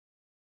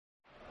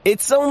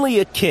It's only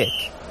a kick.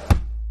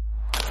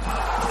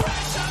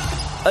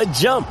 A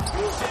jump.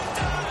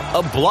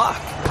 A block.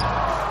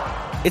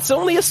 It's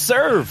only a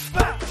serve.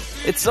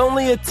 It's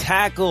only a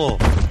tackle.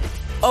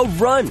 A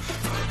run.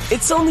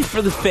 It's only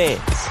for the fans.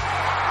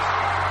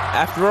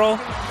 After all,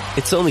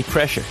 it's only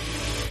pressure.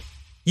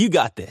 You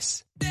got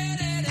this.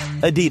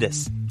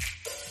 Adidas.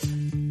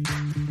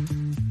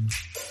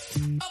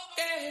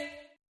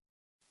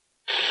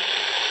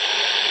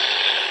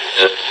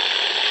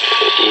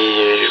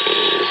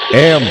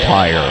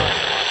 Empire.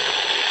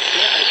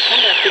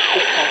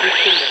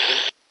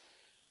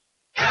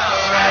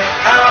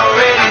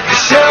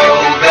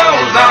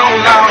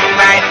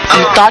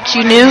 You thought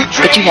you knew,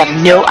 but you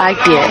have no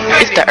idea.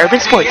 It's the urban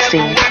sports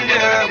scene.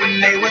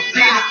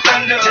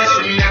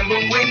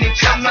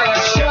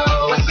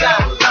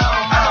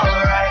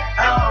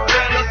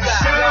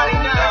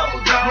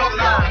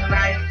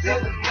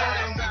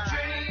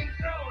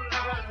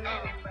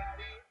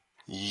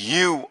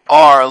 You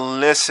are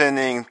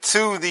listening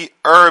to the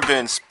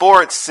Urban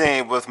Sports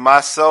Scene with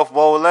myself,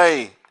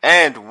 Wole,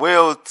 and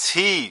Will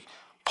T,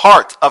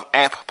 part of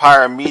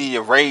Empire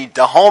Media.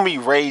 The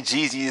homie Ray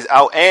Jeezy is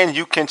out, and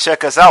you can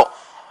check us out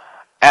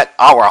at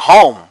our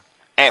home,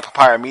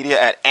 Empire Media,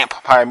 at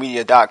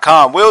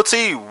empiremedia.com. Will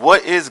T,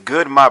 what is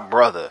good, my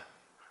brother?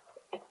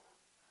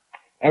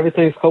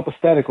 Everything's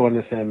copacetic on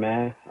this end,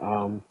 man.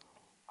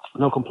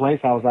 No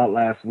complaints. I was out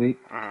last week.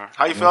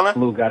 How you feeling?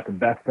 Flu got the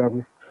best of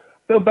me.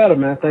 Feel better,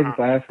 man. Thank you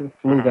for asking.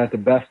 Flu got the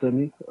best of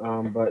me.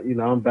 But,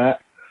 I'm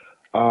back.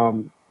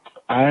 I'm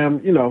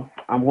going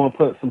to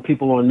put some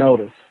people on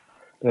notice.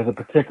 There's a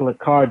particular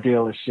car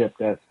dealership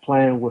that's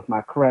playing with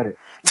my credit.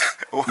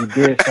 You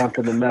did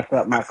something to mess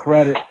up my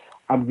credit.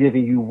 I'm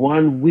giving you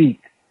 1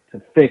 week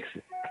to fix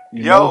it.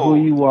 You know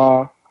who you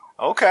are.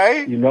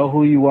 Okay. You know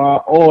who you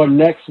are. Or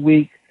next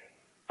week.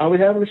 Are we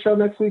having a show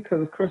next week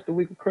because it's the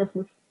week of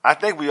Christmas? I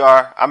think we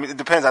are. I mean, it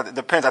depends. I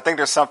think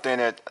there's something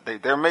that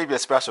there may be a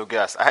special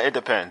guest. It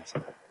depends.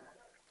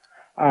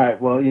 All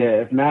right. Well,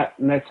 yeah. If not,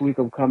 next week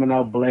I'm coming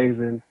out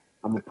blazing.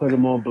 I'm gonna put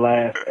them on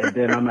blast, and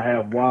then I'm gonna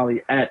have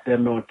Wally at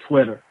them on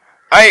Twitter.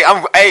 Hey,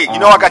 I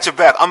got your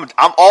back. I'm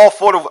all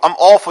for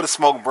the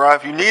smoke, bro.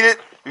 If you need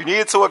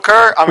it to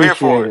occur, I'm here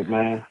for it,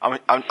 man.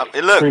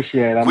 Look,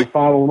 appreciate it.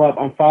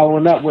 I'm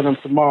following up with them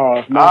tomorrow.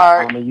 If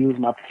not, I'm gonna use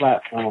my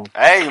platform.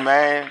 Hey,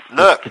 man,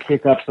 look, to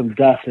kick up some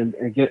dust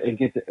and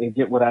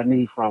get what I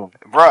need from them,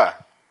 bruh.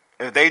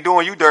 If they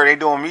doing you dirty, they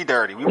doing me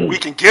dirty. We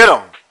can get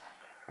them.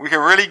 We can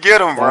really get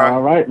them, bro.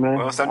 All right, man.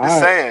 Well, I'm just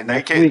saying.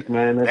 Next week,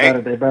 man.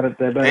 They better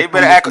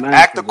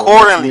act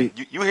accordingly.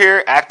 You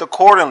hear? Act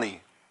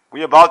accordingly.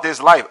 We about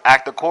this life.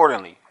 Act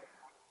accordingly.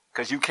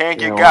 Because you can't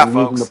get got, I'm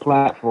folks. Using the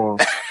platform.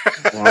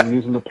 I'm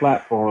using the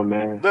platform,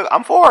 man. Look,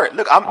 I'm for it.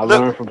 I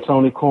learned from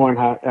Tony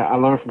Kornheiser.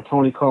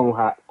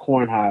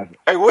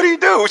 Hey, what do you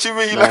do? What you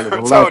mean you learned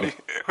from Tony?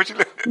 What you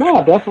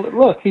No, that's what.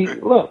 Look.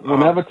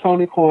 Whenever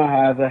Tony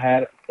Kornheiser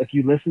had, if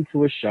you listen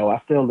to his show,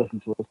 I still listen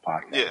to his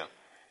podcast. Yeah.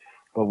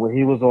 But when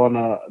he was on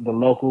the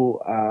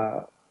local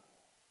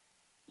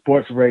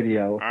sports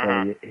radio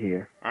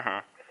here,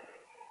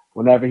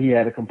 whenever he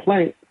had a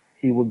complaint,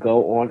 he would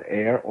go on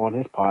air on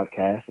his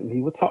podcast, and he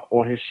would talk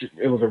on his.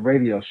 It was a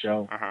radio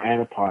show and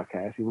a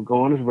podcast. He would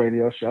go on his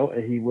radio show,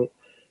 and he would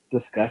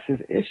discuss his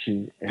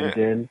issue, and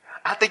then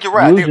I think you're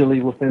right.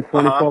 Usually within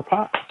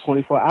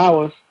 24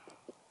 hours,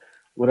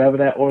 whatever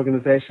that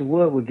organization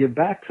would get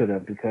back to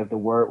them because the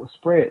word was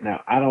spread.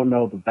 Now, I don't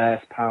know the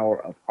vast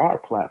power of our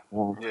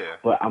platform,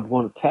 but I'm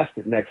going to test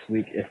it next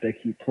week if they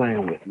keep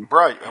playing with me.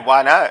 Bro,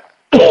 why not?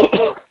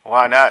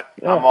 Why not?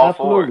 Yeah, I'm all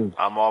absolutely. for it.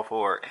 I'm all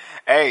for it.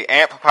 Hey,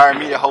 Empire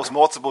Media hosts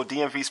multiple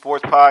DMV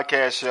sports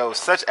podcast shows,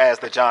 such as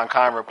the John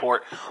Keim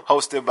Report,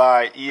 hosted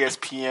by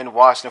ESPN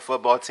Washington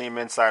football team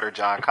insider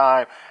John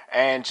Keim,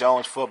 and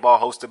Jones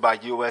Football, hosted by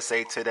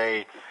USA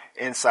Today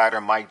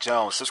insider Mike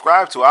Jones.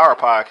 Subscribe to our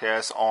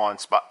podcast on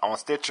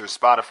Stitcher,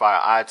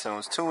 Spotify,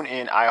 iTunes,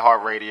 TuneIn,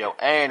 iHeartRadio,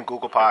 and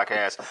Google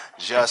Podcasts.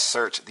 Just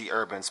search the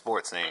Urban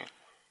Sports Scene.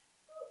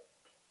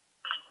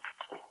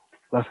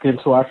 Let's get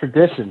into our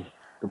tradition.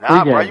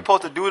 Nah, bro, you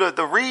supposed to do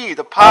the read,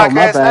 the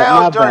podcast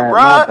now, bro.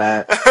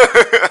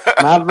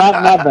 My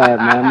bad,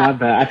 man. My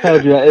bad. I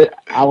told you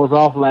I was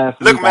off last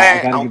week. Look, man,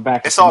 I gotta get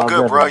back it's all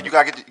good, bro. You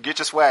gotta get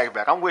your swag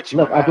back. I'm with you.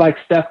 Look, I'm like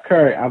Steph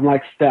Curry. I'm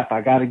like Steph.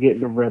 I gotta get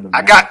in the rhythm.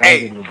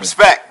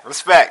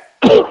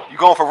 Respect. You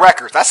going for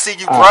records? I see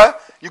you, bro.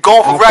 You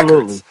going for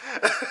records?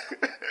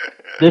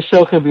 This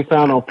show can be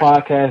found on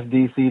Podcast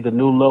DC, the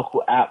new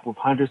local app with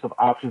hundreds of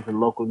options in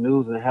local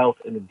news and health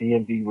in the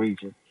DMV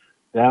region.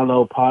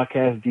 Download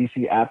Podcast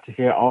DC app to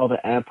hear all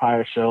the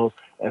Empire shows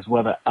as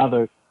well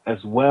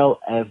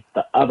as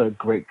the other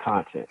great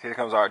content. Here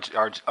comes our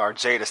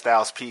Jada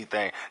Styles P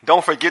thing.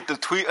 Don't forget to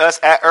tweet us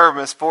at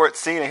Urban Sports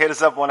Scene and hit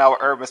us up on our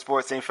Urban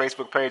Sports Scene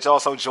Facebook page.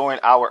 Also join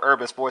our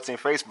Urban Sports Scene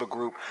Facebook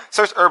group.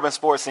 Search Urban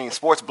Sports Scene,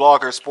 sports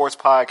bloggers, sports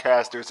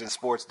podcasters, and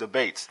sports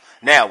debates.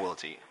 Now, Will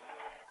T.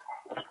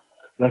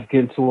 Let's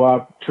get into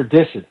our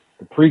tradition.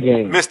 The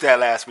pregame. Missed that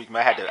last week,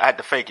 man. I had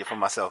to fake it for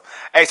myself.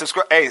 Hey,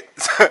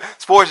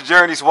 Sports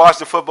Journey's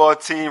Washington football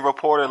team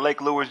reporter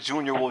Lake Lewis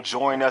Jr. will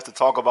join us to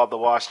talk about the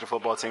Washington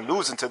football team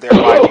losing to their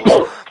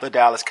rivals, the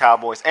Dallas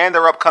Cowboys, and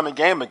their upcoming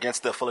game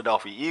against the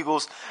Philadelphia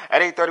Eagles.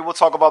 At 8:30,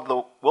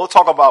 we'll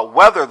talk about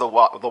whether the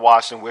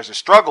Washington Wizards'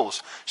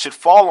 struggles should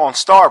fall on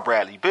star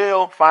Bradley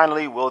Beal.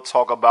 Finally, we'll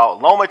talk about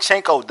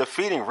Lomachenko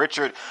defeating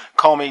Richard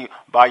Comey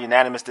by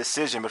unanimous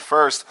decision. But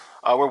first,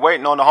 we're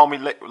waiting on the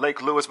homie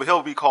Lake Lewis, but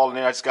he'll be calling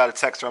in. I just got a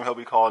text from him. He'll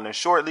be calling in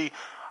shortly.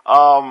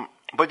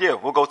 But yeah,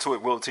 we'll go to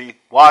it, Will T.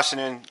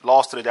 Washington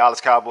lost to the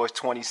Dallas Cowboys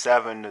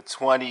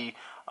 27-20.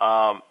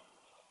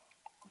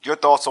 Your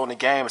thoughts on the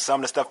game and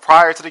some of the stuff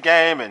prior to the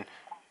game and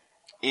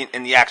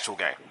in the actual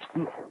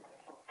game?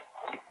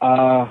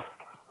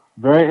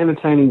 Very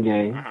entertaining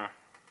game.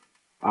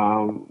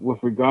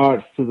 With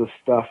regards to the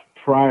stuff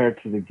prior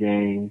to the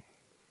game,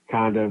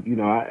 kind of,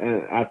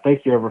 I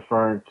think you're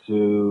referring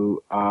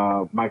to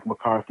Mike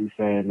McCarthy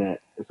saying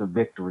that it's a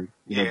victory,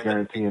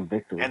 guaranteeing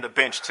victory, and the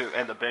bench too,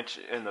 and the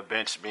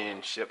bench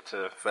being shipped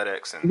to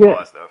FedEx and all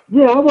that stuff.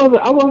 Yeah, I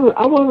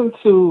wasn't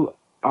too.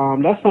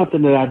 That's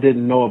something that I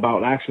didn't know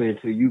about actually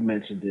until you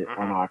mentioned it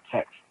on our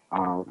text,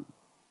 on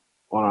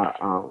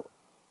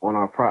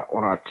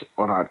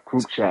our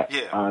group chat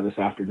this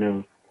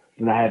afternoon,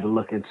 and I had to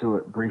look into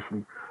it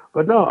briefly.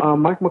 But no,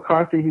 Mike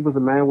McCarthy, he was a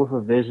man with a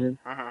vision.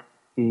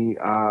 He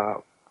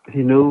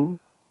knew,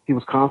 he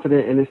was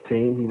confident in his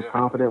team. He was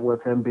confident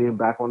with him being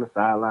back on the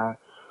sideline,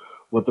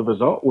 what the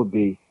result would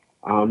be.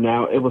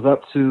 Now, it was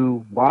up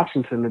to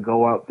Washington to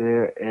go out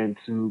there and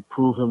to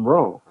prove him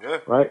wrong,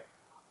 right?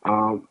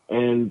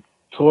 And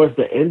towards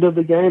the end of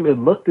the game, it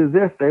looked as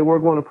if they were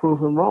going to prove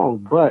him wrong.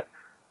 But,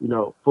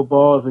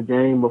 football is a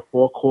game of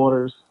 4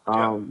 quarters,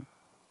 12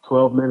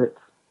 minutes.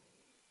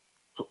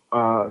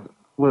 Not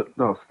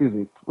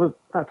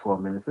 12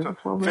 minutes. Is it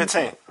 12 minutes?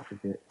 15. I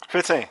forget.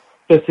 15.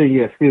 15,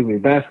 yeah, excuse me.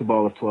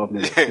 Basketball is 12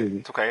 minutes. Excuse me.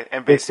 It's okay.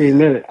 And 15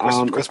 minutes.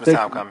 Christmas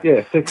time coming.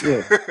 Yeah,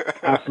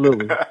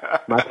 absolutely.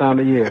 My time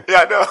of year.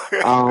 Yeah,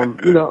 I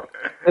know.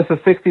 It's a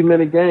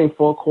 60-minute game,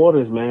 4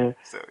 quarters, man.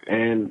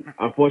 And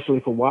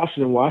unfortunately for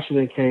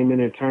Washington came in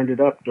and turned it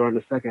up during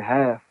the second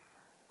half.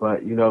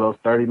 But, those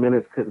 30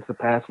 minutes couldn't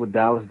surpass what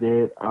Dallas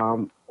did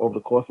over the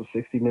course of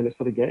 60 minutes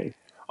for the game.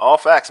 All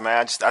facts,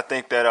 man. I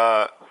think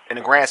that in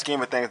the grand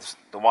scheme of things,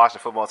 the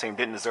Washington football team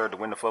didn't deserve to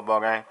win the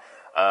football game.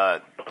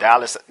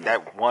 Dallas,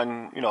 that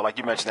one, like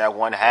you mentioned, that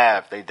one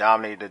half, they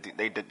dominated.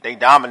 They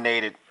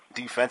dominated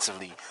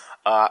defensively.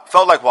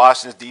 Felt like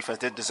Washington's defense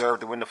did deserve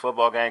to win the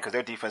football game because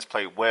their defense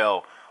played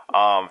well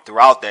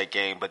throughout that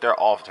game, but their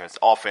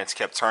offense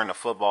kept turning the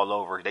football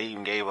over. They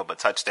even gave up a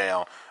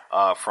touchdown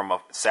from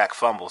a sack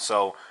fumble.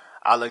 So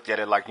I looked at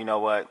it like, you know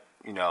what?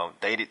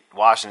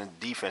 Washington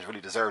defense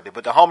really deserved it.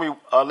 But the homie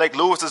Lake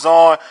Lewis is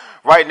on.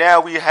 Right now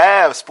we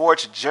have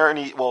Sports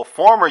Journey,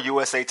 former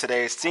USA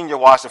Today's senior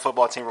Washington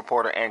football team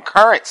reporter and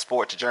current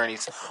Sports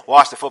Journey's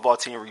Washington football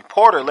team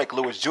reporter, Lake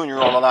Lewis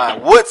Jr. on the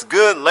line. What's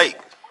good, Lake?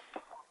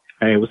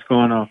 Hey, what's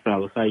going on,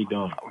 fellas? How you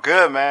doing?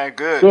 Good, man.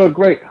 Good. Good,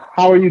 great.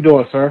 How are you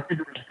doing, sir?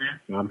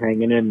 I'm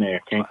hanging in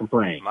there. Can't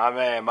complain. My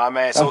man.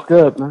 That's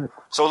good, man.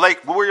 So,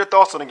 Lake, what were your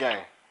thoughts on the game?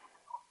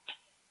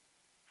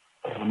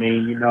 I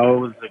mean,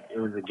 it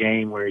was a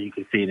game where you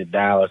could see that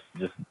Dallas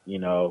just,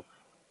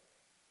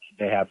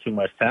 they have too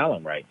much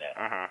talent right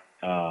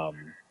now.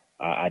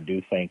 I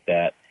do think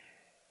that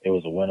it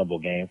was a winnable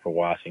game for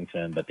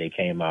Washington, but they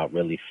came out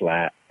really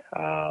flat.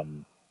 I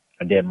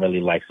didn't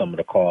really like some of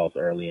the calls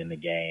early in the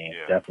game.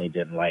 Yeah. Definitely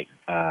didn't like,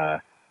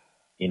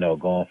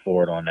 going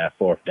forward on that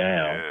 4th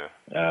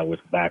down, which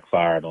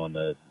backfired on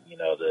the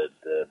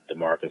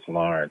DeMarcus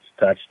Lawrence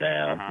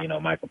touchdown.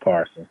 Michael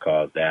Parsons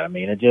caused that. I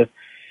mean, it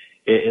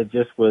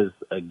just was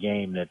a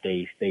game that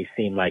they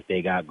seemed like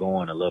they got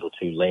going a little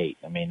too late.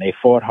 I mean, they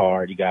fought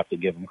hard. You got to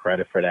give them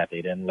credit for that.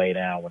 They didn't lay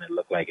down when it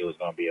looked like it was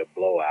going to be a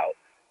blowout.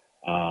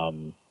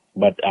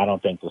 But I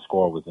don't think the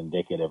score was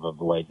indicative of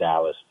the way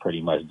Dallas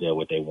pretty much did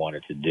what they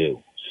wanted to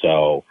do.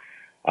 So,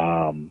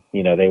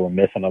 they were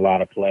missing a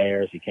lot of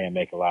players. You can't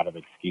make a lot of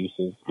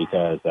excuses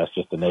because that's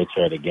just the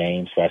nature of the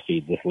game, especially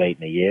this late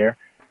in the year.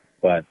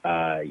 But,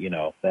 I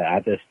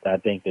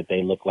think that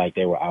they looked like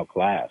they were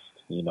outclassed,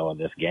 in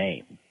this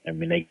game. I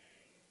mean, they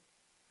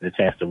had a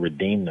chance to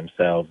redeem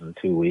themselves in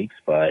 2 weeks,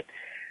 but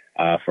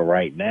for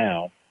right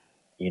now,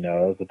 it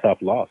was a tough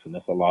loss, and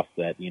it's a loss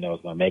that, is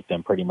going to make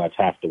them pretty much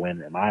have to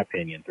win, in my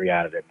opinion, 3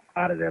 out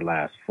of their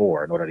last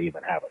 4 in order to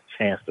even have a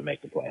chance to make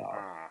the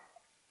playoffs.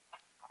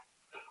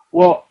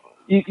 Well,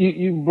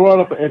 you brought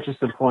up an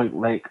interesting point,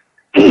 Lake.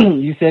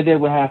 You said they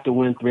would have to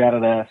win 3 out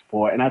of their last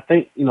 4, and I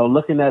think,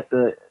 looking at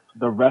the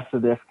rest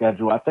of their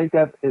schedule, I think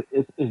that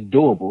it's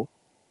doable.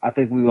 I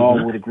think we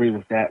all would agree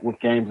with that with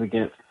games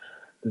against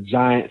the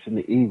Giants and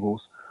the Eagles.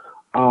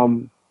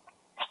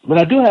 But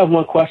I do have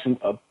one question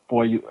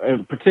for you,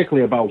 and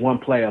particularly about one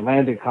player,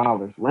 Landon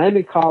Collins.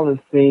 Landon Collins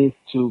seems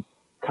to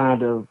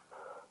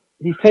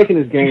he's taken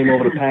his game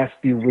over the past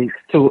few weeks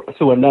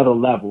to another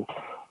level.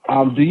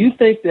 Do you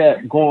think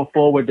that going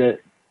forward that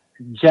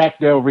Jack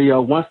Del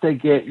Rio, once they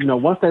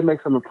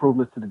make some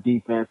improvements to the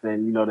defense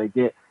and, they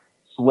get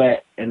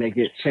Sweat and they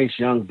get Chase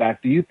Young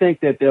back, do you think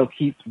that they'll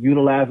keep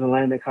utilizing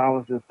Landon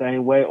Collins the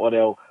same way, or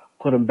they'll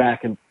put him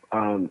back and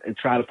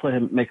try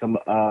to make him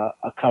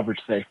a coverage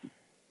safety?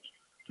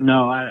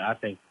 No, I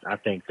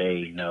think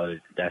they know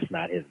that's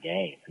not his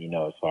game,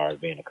 as far as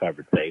being a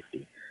coverage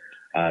safety.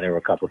 There were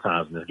a couple of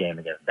times in this game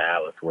against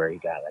Dallas where he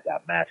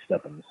got matched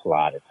up in the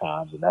slot at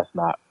times, and that's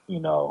not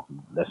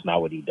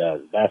what he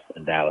does best,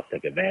 and Dallas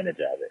took advantage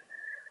of it.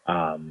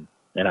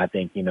 And I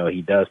think,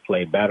 he does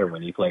play better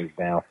when he plays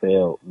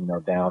downfield,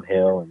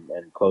 downhill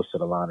and close to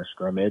the line of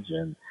scrimmage.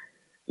 And,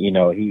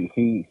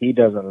 he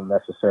doesn't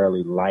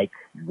necessarily like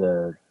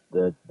the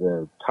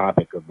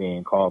topic of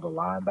being called a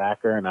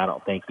linebacker, and I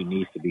don't think he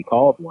needs to be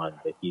called one,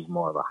 but he's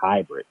more of a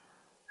hybrid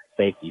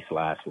safety /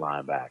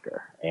 linebacker.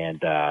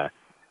 And,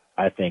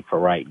 I think for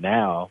right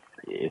now,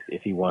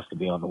 if he wants to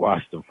be on the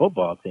Washington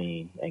football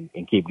team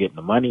and keep getting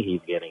the money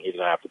he's getting, he's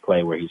going to have to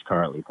play where he's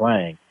currently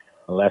playing.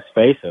 And let's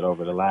face it,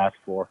 over the last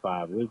 4 or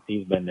 5 weeks,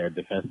 he's been their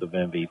defensive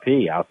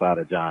MVP outside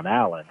of John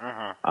Allen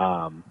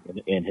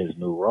in his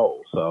new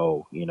role.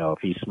 So, if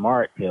he's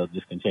smart, he'll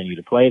just continue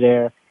to play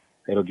there.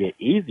 It'll get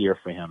easier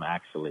for him,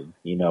 actually,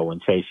 when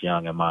Chase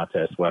Young and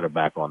Montez Sweat are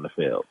back on the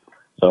field.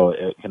 So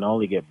it can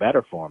only get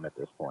better for him at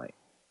this point.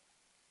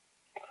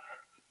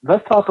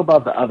 Let's talk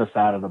about the other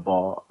side of the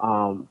ball.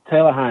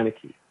 Taylor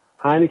Heinicke.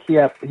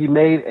 He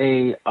made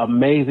a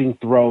amazing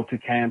throw to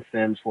Cam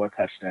Sims for a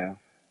touchdown.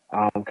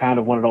 Kind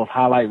of one of those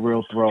highlight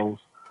reel throws.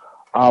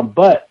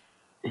 But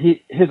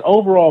his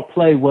overall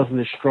play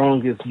wasn't as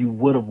strong as you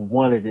would have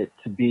wanted it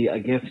to be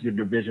against your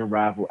division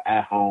rival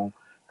at home,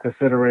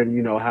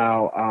 considering,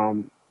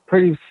 how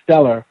pretty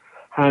stellar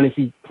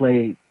Heinicke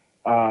played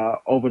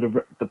over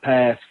the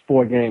past 3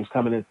 or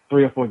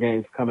 4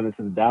 games coming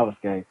into the Dallas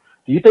game.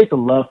 Do you think the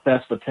love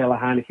fest for Taylor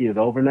Heinicke is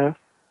over now?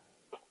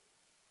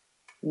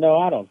 No,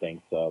 I don't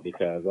think so,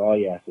 because all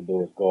he has to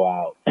do is go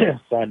out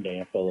Sunday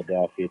in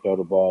Philadelphia, throw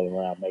the ball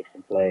around, make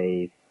some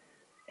plays,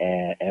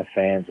 and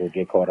fans will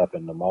get caught up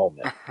in the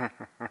moment.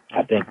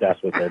 I think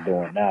that's what they're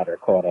doing now. They're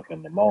caught up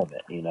in the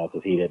moment,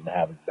 because he didn't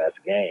have his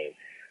best game.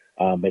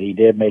 But he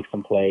did make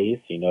some plays.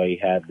 He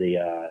had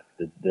the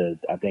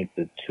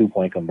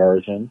 2-point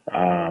conversion.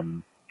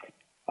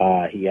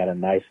 He had a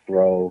nice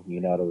throw,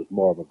 that was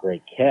more of a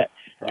great catch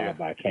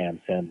by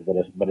Cam Sims,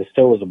 but it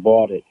still was a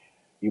ball that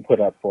you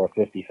put up for a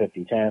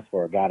 50-50 chance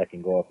for a guy that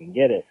can go up and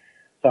get it.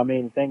 So, I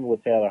mean, the thing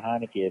with Taylor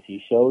Heinicke is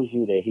he shows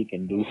you that he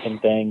can do some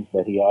things,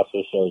 but he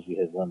also shows you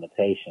his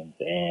limitations.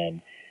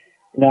 And,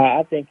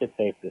 I think it's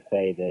safe to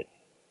say that,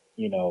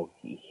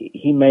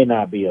 he may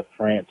not be a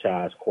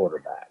franchise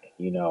quarterback.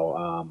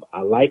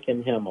 I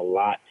liken him a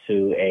lot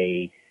to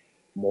a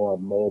more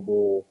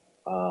mobile,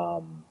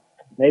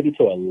 maybe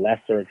to a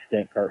lesser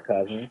extent, Kirk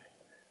Cousins,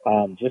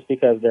 just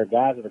because they're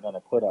guys that are going to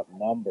put up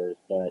numbers,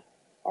 but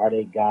are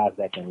they guys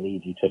that can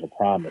lead you to the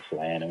promised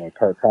land? And when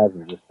Kirk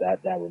Cousins,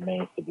 that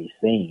remains to be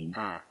seen,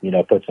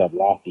 puts up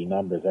lofty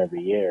numbers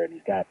every year, and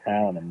he's got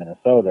talent in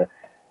Minnesota,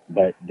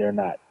 but they're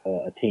not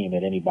a team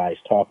that anybody's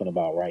talking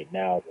about right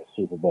now as a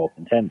Super Bowl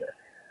contender.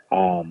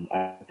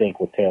 I think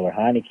with Taylor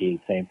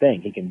Heinicke, same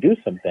thing. He can do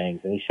some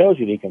things, and he shows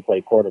you that he can play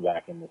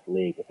quarterback in this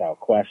league without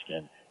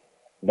question.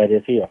 But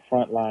is he a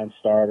frontline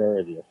starter?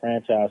 Is he a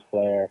franchise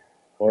player?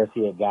 Or is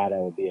he a guy that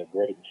would be a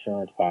great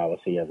insurance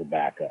policy as a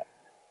backup?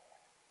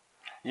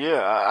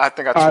 Yeah, I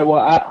think I. All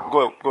right,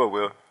 go ahead,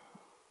 Will.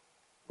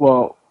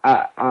 Well,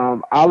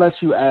 I'll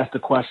let you ask the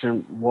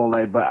question,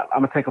 Wole, but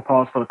I'm gonna take a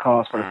pause for the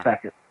cause for a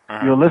second.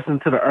 You're listening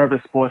to the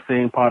Urban Sports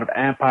Scene, part of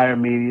Empire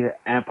Media,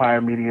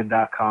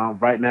 EmpireMedia.com.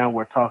 Right now,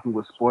 we're talking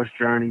with Sports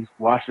Journey's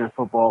Washington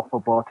football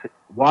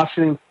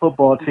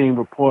team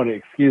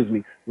reporter,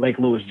 Lake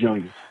Lewis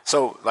Jr.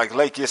 So,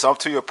 Lake, yes, up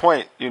to your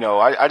point,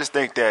 I just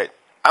think that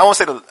I won't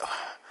say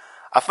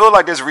I feel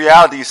like this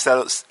reality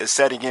is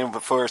setting in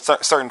for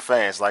certain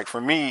fans. Like,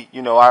 for me,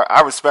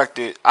 I respect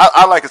it.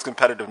 I like his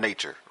competitive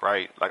nature,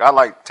 right? Like, I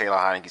like Taylor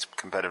Heinicke's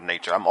competitive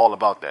nature. I'm all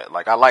about that.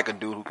 Like, I like a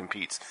dude who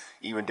competes,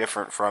 even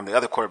different from the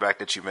other quarterback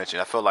that you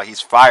mentioned. I feel like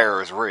his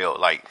fire is real.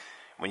 Like,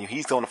 when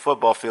he's on the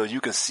football field, you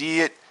can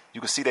see it.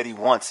 You can see that he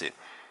wants it.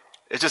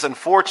 It's just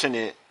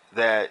unfortunate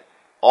that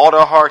all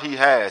the heart he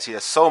has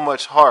so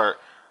much heart,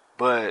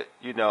 but,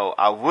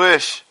 I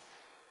wish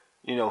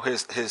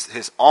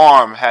his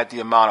arm had the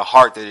amount of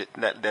heart that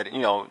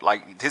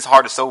like his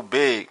heart is so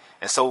big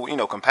and so,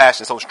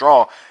 compassionate, so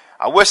strong.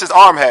 I wish his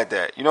arm had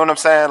that. You know what I'm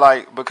saying?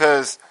 Like,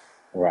 because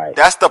right,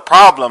 that's the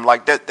problem.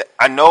 Like that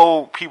I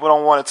know people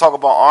don't want to talk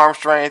about arm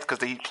strength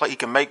because he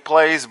can make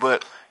plays,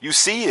 but you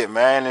see it,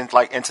 man. And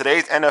like in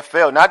today's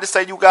NFL, not to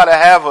say you got to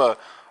have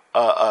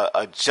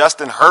a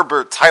Justin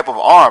Herbert type of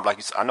arm. Like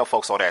I know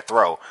folks saw that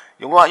throw.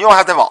 You don't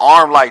have to have an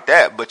arm like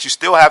that, but you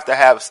still have to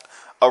have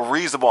a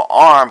reasonable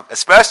arm,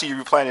 especially if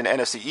you're playing in the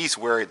NFC East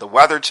where the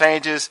weather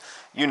changes.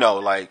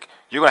 Like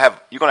you're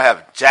gonna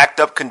have jacked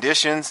up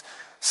conditions.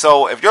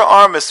 So if your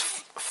arm is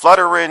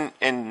fluttering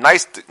in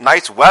nice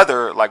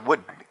weather, like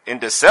what in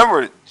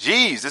December,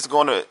 geez, it's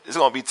gonna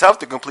be tough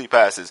to complete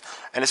passes,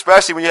 and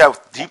especially when you have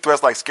deep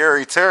threats like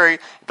Scary Terry.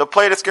 The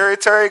play that Scary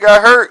Terry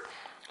got hurt,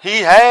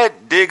 he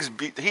had Diggs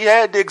beat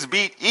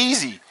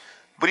easy,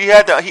 but he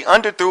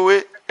underthrew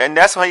it, and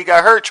that's why he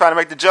got hurt trying to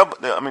make the jump.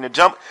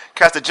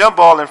 Cast the jump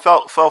ball and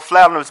fell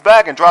flat on his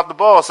back and dropped the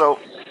ball. So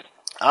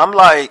I'm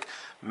like,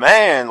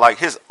 man, like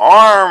his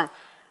arm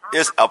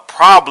is a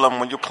problem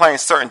when you're playing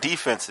certain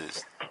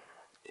defenses.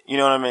 You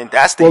know what I mean?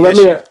 That's the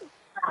issue.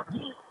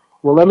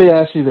 Let me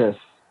ask you this.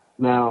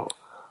 Now,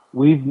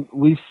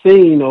 we've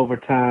seen over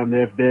time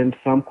there have been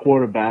some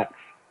quarterbacks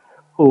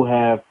who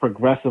have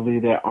progressively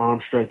their arm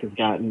strength has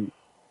gotten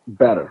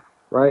better,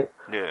 right?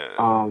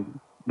 Yeah.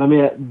 Let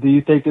me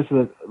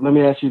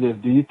ask you this.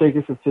 Do you think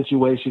it's a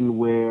situation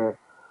where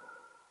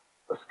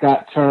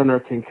Scott Turner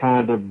can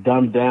kind of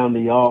dumb down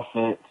the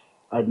offense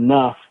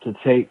enough to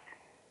take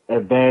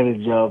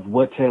advantage of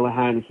what Taylor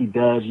Heineke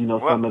does,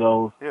 some of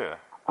those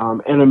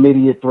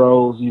intermediate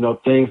throws,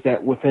 things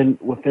that within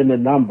the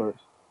numbers.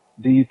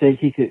 Do you think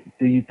Taylor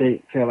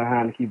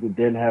Heineke would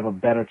then have a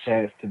better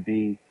chance to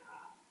be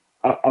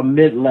a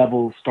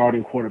mid-level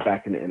starting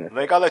quarterback in the NFL?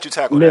 Like, I'll let you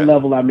tackle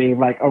mid-level, I mean,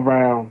 like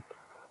around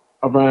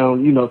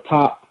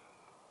top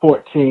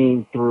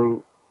 14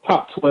 through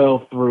top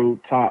 12 through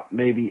top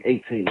maybe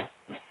 18.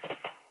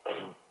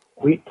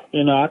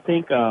 I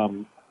think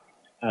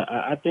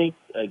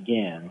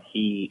again,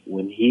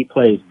 when he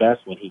plays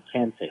best, when he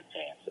can take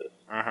chances,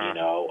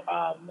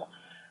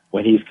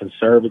 when he's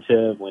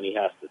conservative, when he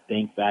has to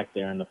think back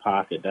there in the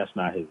pocket, that's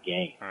not his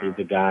game. He's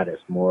a guy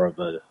that's more of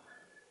a,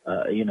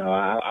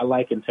 I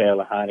liken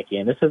Taylor Heineke,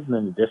 and this isn't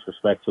in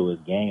disrespect to his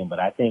game, but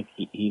I think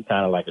he's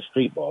kind of like a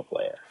street ball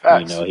player.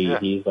 Facts.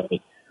 He's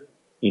like,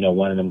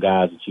 one of them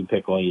guys that you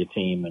pick on your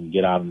team and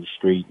get out in the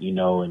street, and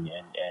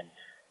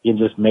you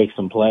just make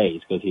some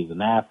plays because he's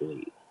an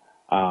athlete.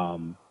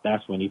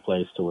 That's when he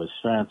plays to his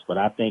strengths. But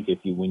I think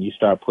when you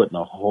start putting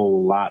a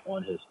whole lot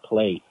on his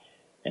plate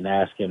and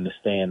ask him to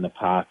stay in the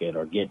pocket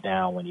or get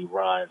down when he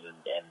runs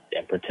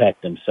and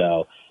protect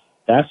himself,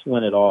 that's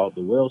when the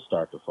wheels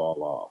start to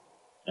fall off.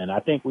 And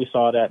I think we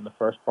saw that in the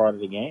first part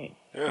of the game.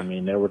 Yeah. I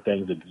mean, there were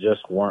things that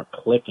just weren't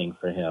clicking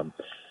for him.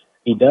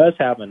 He does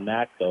have a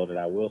knack, though, that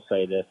I will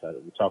say this.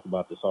 We talk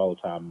about this all the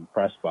time in the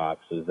press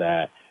box, is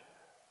that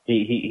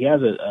he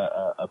has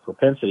a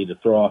propensity to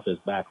throw off his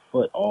back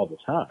foot all the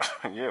time.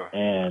 Yeah.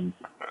 And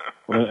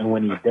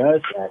when he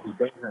does that,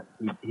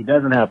 he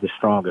doesn't have the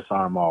strongest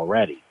arm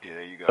already. Yeah,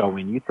 there you go. So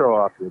when you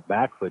throw off your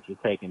back foot, you're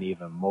taking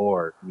even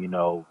more,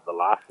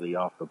 velocity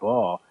off the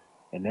ball.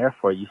 And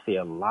therefore, you see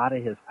a lot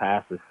of his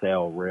passes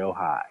sail real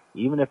high.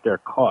 Even if they're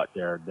caught,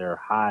 they're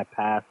high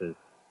passes.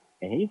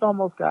 And he's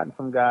almost gotten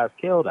some guys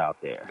killed out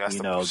there,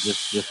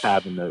 just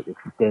having to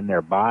extend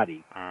their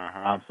body.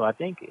 So I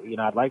think,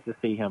 I'd like to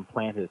see him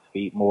plant his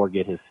feet more,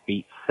 get his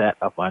feet set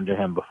up under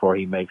him before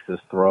he makes his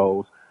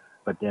throws.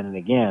 But then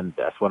again,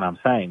 that's what I'm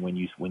saying. When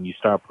you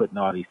start putting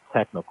all these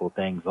technical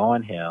things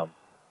on him,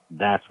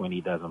 that's when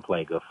he doesn't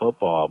play good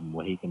football.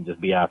 When he can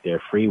just be out there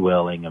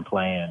freewheeling and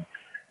playing,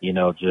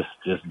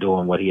 just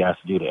doing what he has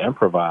to do to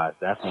improvise,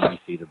 that's when you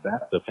see the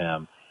best of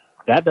him.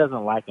 That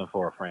doesn't liken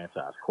for a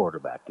franchise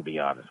quarterback, to be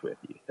honest with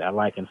you. That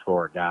likens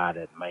for a guy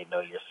that may know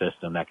your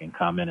system, that can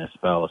come in and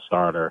spell a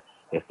starter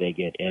if they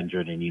get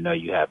injured, and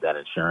you have that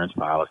insurance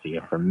policy.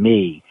 And for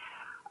me,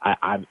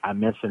 I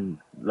mentioned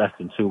less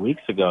than 2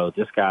 weeks ago,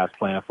 this guy's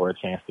playing for a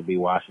chance to be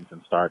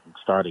Washington's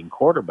starting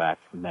quarterback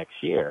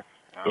next year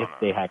if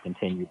they had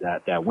continued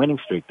that winning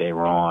streak they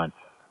were on.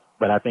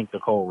 But I think the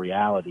whole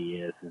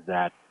reality is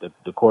that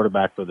the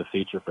quarterback for the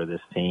future for this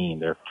team,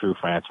 their true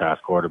franchise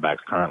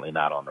quarterback's currently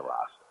not on the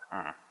roster.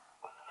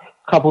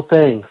 Couple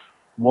things.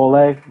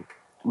 Lake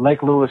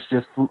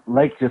just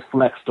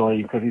flexed on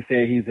you because he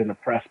said he's in the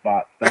press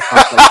box. That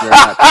sounds like you're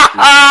not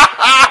confused.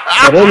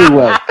 But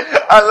anyway,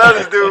 I love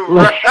this dude.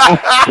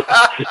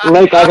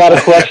 Lake, I got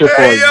a question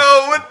for you. Hey,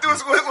 yo,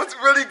 what's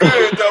really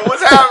good though?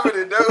 What's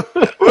happening,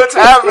 dude? What's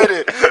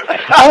happening?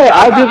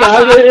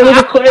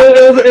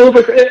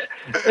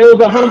 It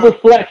was a humble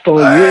flex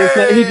on you.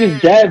 He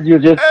just jabbed you.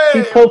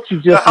 He poked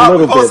you just a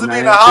little bit,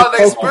 man. The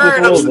holiday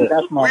spirit.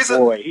 That's my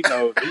boy. He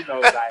knows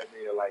I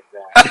feel like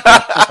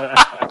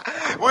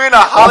that. We're in a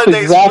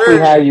holiday exactly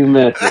spirit. How you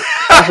meant it.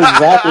 That's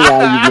exactly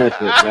how you meant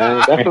it,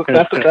 man.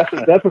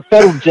 That's a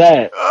federal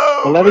jab.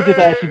 But let me just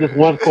ask you this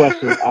one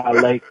question,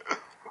 Lake.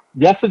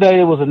 Yesterday,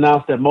 it was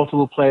announced that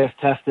multiple players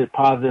tested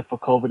positive for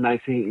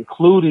COVID-19,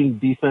 including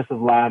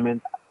defensive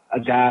lineman, a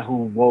guy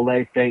who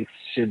Wole thinks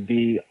should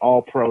be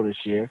all-pro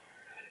this year.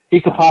 He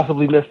could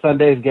possibly miss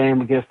Sunday's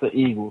game against the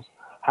Eagles.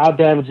 How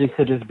damaging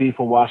could this be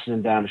for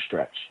Washington down the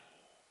stretch?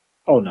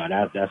 Oh, no,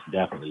 that's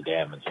definitely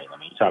damaging. I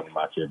mean, you're talking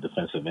about your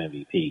defensive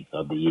MVP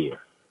of the year.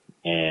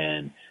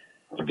 And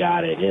a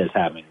guy that is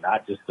having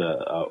not just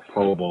a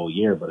Pro Bowl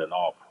year, but an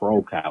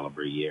all-pro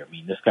caliber year. I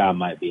mean, this guy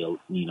might be,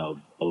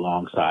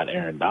 alongside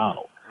Aaron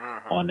Donald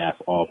on that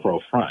all-pro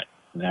front.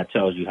 And that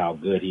tells you how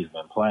good he's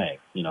been playing,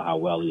 how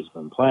well he's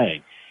been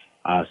playing.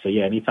 So,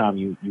 yeah, anytime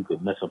you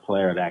could miss a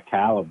player of that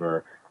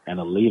caliber and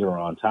a leader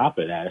on top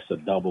of that, it's a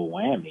double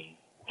whammy.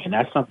 And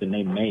that's something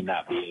they may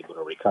not be able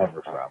to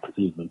recover from because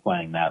he's been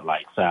playing that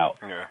lights out.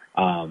 Yeah.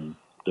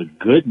 The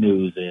good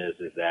news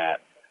is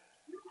that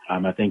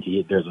I think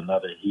he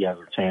has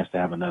a chance to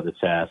have another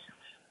test.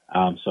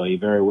 So he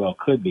very well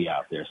could be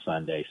out there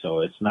Sunday. So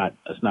it's not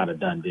a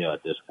done deal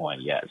at this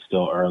point yet. It's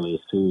still early.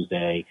 It's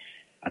Tuesday.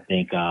 I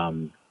think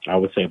I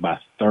would say by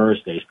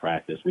Thursday's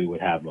practice we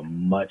would have a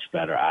much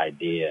better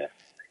idea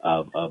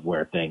of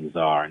where things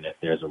are and if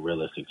there's a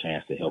realistic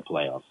chance that he'll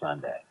play on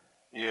Sunday.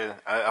 Yeah,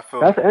 I feel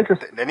that's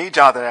interesting. They need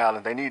Jonathan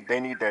Allen. They need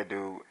that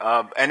dude.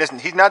 And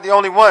he's not the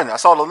only one. I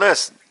saw the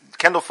list.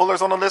 Kendall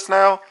Fuller's on the list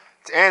now,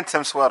 and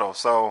Tim Settle.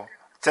 So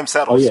Tim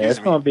Settle. Oh yeah, it's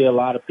going to be a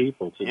lot of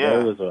people. Today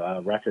Yeah. was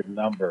a record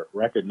number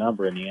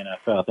in the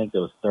NFL. I think there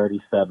was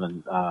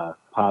 37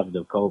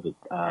 positive COVID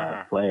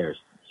players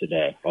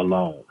today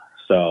alone.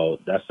 So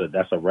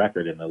that's a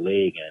record in the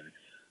league. And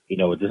you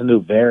know, with this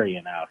new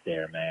variant out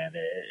there, man,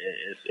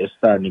 it's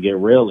starting to get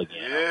real again.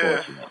 Yeah.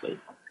 Unfortunately.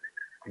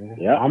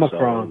 Yeah,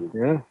 Omicron.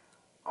 Yeah.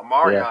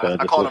 Omarion. Yeah, so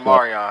I call him looks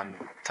like- Omarion.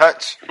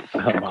 Touch.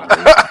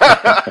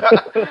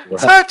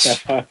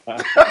 Touch.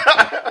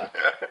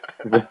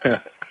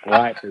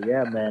 Right. So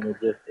yeah, man,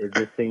 it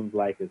just seems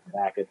like it's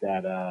back at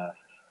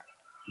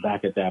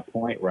that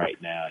point right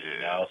now,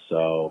 you know.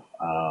 So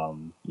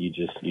you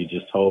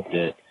just hope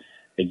that,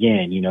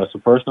 again, you know, it's a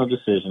personal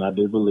decision. I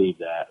do believe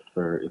that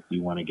for if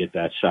you want to get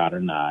that shot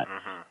or not.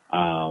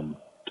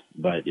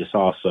 But it's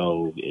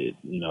also, it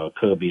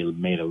could be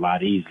made a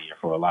lot easier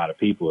for a lot of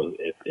people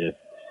if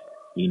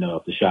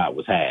the shot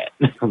was had.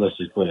 Let's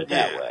just put it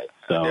that way.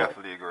 So, I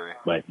definitely agree.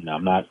 But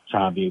I'm not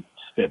trying to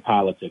spit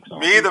politics on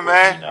Me either, people,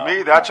 man. Me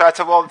either. I try to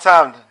tell them all the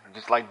time.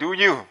 Just like, do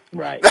you?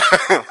 Right.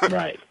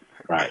 Right.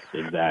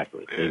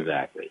 Exactly.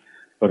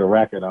 For the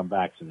record, I'm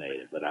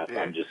vaccinated, but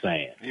I'm just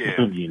saying. Yeah.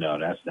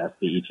 That's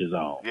to each his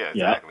own. Yeah,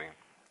 exactly.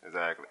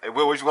 Exactly. Hey,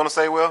 Will, what you want to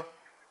say, Will?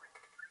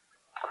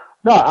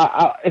 No,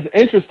 it's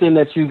interesting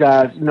that you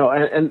guys,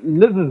 and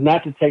this is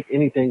not to take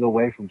anything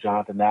away from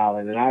Jonathan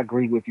Allen, and I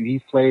agree with you.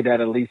 He's played at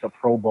least a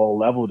Pro Bowl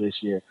level this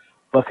year.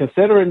 But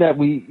considering that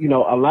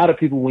a lot of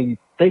people, when you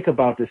think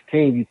about this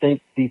team, you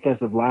think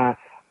defensive line,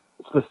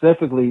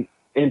 specifically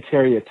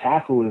interior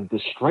tackle, is the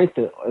strength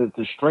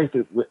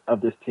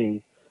of this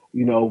team.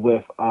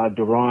 With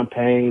Daron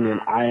Payne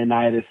and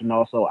Ioannidis, and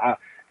also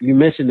you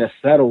mentioned that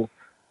Settles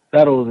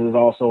is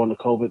also on the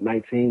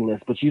COVID-19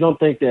 list, but you don't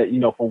think that,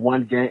 for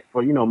one game,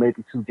 for,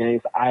 maybe 2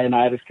 games,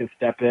 Ioannidis can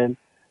step in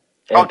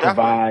and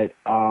provide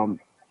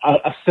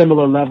a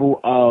similar level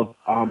of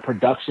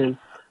production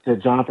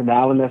that Jonathan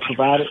Allen has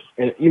provided,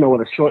 and, in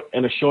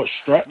a short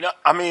stretch? No,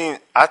 I mean,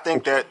 I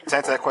think that, to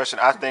answer that question,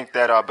 I think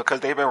that because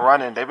they've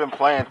been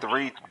playing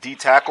 3 D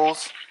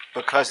tackles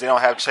because they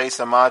don't have Chase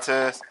and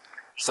Montez.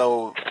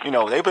 So,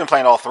 they've been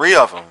playing all 3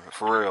 of them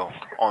for real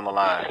on the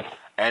line.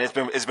 And it's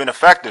been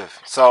effective.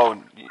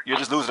 So you're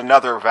just losing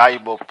another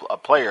valuable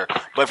player.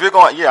 But if you're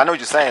going, I know what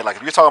you're saying. Like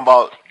if you're talking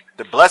about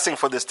the blessing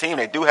for this team,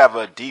 they do have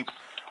a deep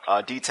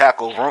D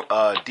tackle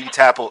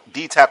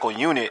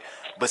unit.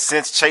 But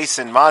since Chase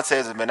and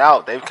Montez have been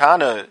out, they've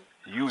kind of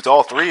used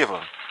all 3 of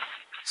them.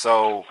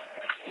 So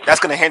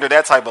that's going to hinder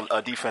that type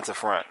of defensive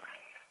front.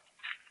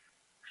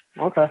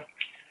 Okay.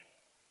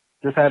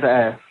 Just had to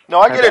ask. No,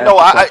 I get it. No,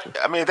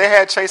 I mean, they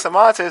had Chase and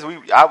Montez.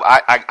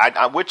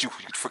 I'm with you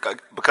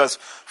because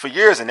for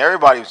years, and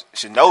everybody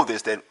should know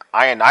this, that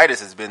Ioannidis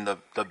has been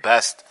the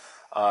best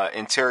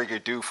interior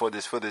dude for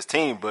this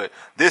team. But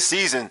this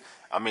season,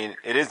 I mean,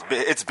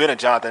 it's been a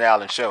Jonathan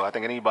Allen show. I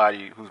think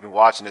anybody who's been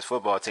watching this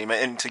football team,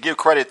 and to give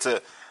credit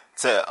to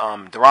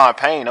Daron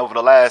Payne over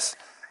the last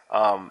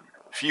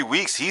few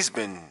weeks, he's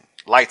been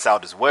lights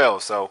out as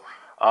well. So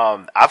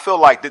I feel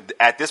like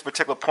at this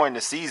particular point in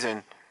the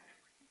season,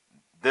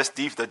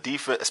 the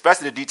defense,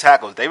 especially the D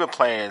tackles, they've been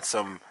playing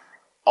some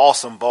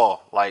awesome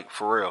ball, like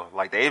for real.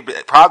 Like they've been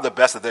probably the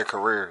best of their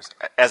careers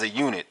as a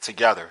unit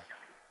together.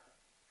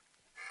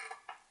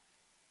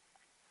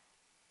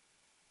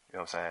 You know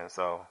what I'm saying?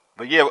 So,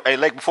 but yeah, hey,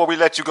 like before we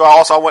let you go,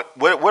 also,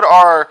 what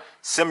are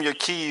some of your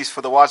keys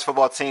for the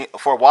Washington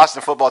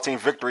football team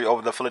victory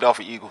over the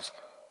Philadelphia Eagles?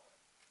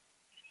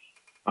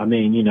 I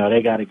mean,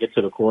 they got to get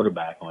to the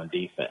quarterback on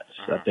defense.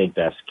 I think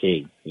that's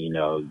key. You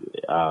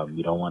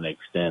don't want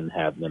to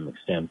have them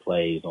extend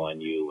plays on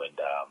you, and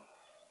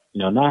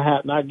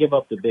not give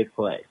up the big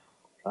play.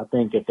 I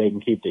think if they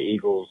can keep the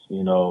Eagles,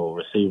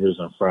 receivers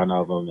in front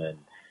of them, and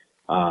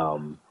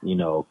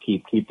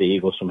keep the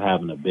Eagles from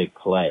having a big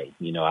play,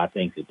 I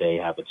think that they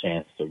have a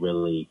chance to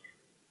really,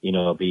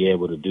 be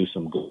able to do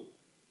some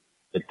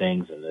good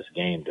things in this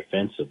game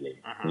defensively.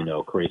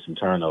 Create some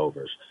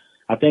turnovers.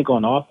 I think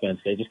on offense,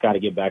 they just got to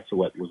get back to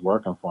what was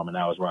working for them, and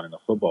that was running the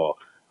football.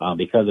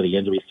 Because of the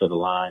injuries to the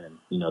line, and,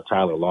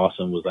 Tyler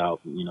Lawson was out,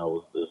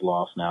 is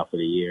lost now for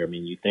the year. I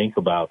mean, you think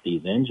about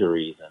these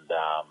injuries, and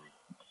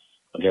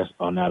I guess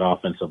on that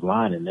offensive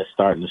line, and they're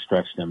starting to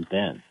stretch them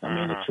thin. I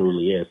mean, it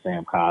truly is.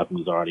 Sam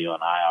Cosmi's already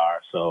on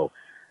IR. So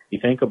you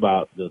think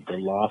about the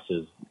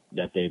losses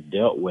that they've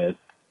dealt with,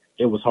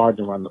 it was hard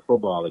to run the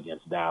football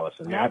against Dallas,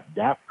 and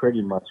that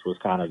pretty much was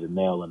kind of the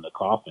nail in the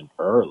coffin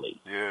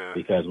early. Yeah.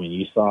 Because when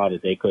you saw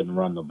that they couldn't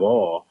run the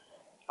ball,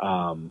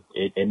 and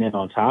then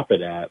on top of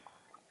that,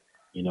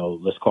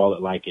 let's call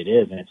it like it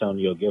is.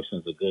 Antonio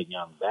Gibson's a good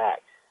young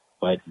back,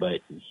 but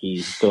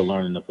he's still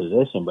learning the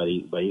position.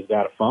 But he's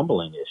got a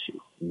fumbling issue.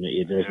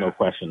 There's no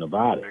question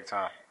about it. Big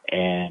time.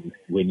 And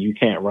when you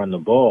can't run the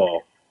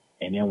ball,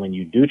 and then when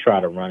you do try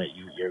to run it,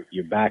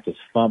 your back is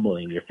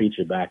fumbling. Your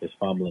feature back is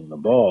fumbling the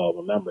ball.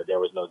 Remember, there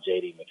was no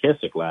J.D.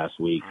 McKissick last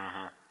week.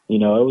 Mm-hmm. It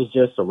was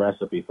just a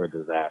recipe for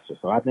disaster.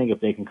 So I think if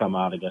they can come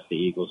out against the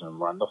Eagles and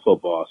run the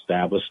football,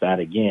 establish that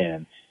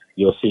again,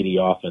 you'll see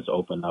the offense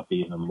open up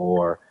even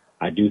more.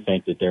 I do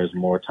think that there's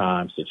more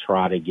times to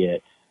try to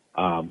get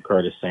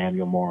Curtis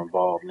Samuel more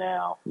involved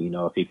now.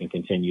 If he can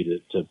continue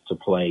to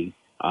play,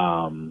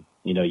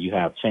 you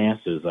have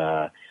chances.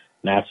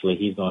 Naturally,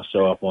 he's going to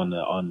show up on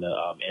the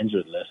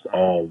injured list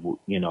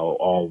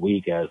all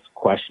week as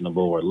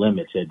questionable or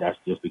limited. That's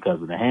just because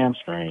of the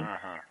hamstring.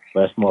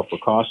 But it's more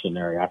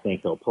precautionary. I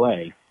think he'll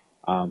play.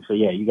 So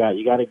yeah, you got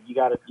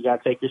to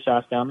take your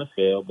shots down the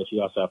field, but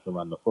you also have to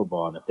run the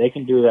football. And if they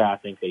can do that, I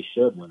think they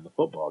should win the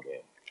football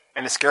game.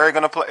 And is Scary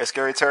going to play? Is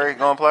Scary Terry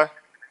going to play?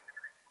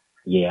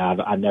 Yeah,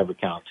 I never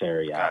count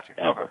Terry out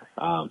ever.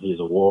 Okay. He's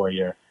a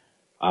warrior.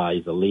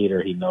 He's a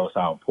leader. He knows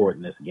how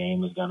important this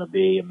game is going to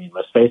be. I mean,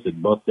 let's face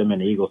it, both them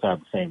and the Eagles have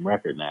the same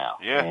record now.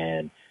 Yeah.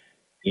 And,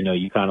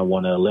 you kind of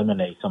want to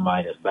eliminate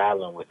somebody that's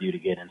battling with you to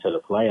get into the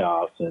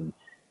playoffs. And,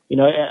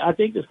 I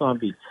think it's going to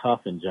be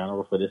tough in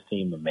general for this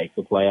team to make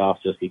the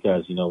playoffs just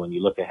because, when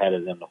you look ahead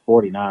of them, the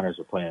 49ers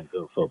are playing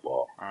good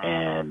football.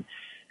 And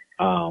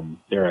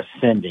they're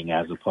ascending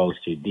as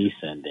opposed to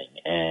descending.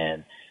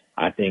 And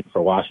I think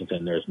for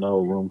Washington, there's no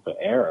room for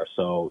error.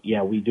 So,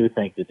 yeah, we do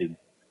think that the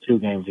 2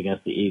 games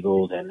against the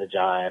Eagles and the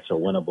Giants are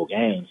winnable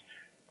games,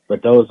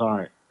 but those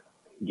aren't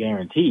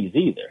guarantees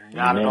either.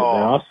 Not at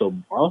all. They're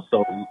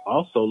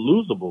also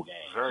losable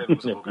games. Very losable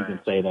if you games. can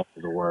say that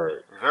as a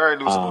word. Very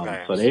losable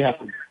games. So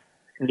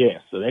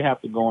they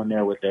have to go in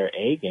there with their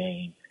A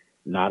game,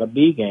 not a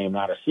B game,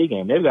 not a C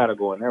game. They've got to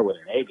go in there with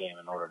an A game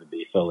in order to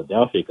beat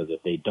Philadelphia, because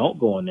if they don't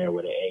go in there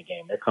with an A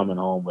game, they're coming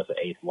home with an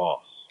 8th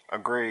loss.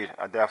 Agreed.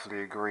 I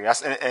definitely agree.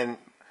 And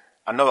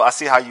I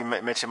see how you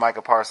mentioned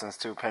Micah Parsons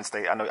too, Penn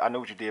State. I know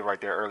what you did right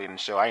there early in the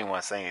show. I didn't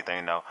want to say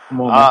anything though.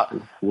 Come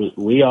on, we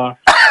are. We are.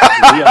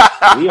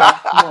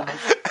 Come on,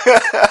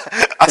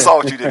 I saw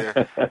what you did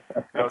there. You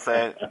know what I'm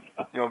saying?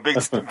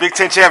 Big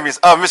Ten champions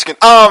of Michigan.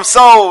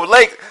 So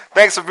Lake,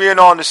 thanks for being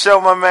on the show,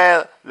 my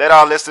man. Let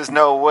our listeners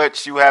know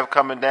what you have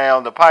coming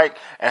down the pike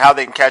and how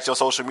they can catch your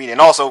social media.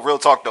 And also, real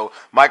talk though,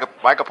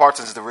 Micah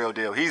Parsons is the real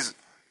deal. He's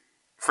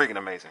freaking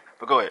amazing.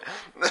 But go ahead.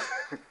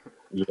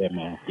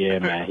 Yeah,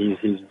 man. He's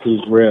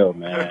real,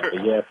 man.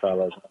 But yeah,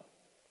 fellas,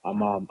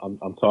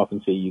 I'm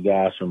talking to you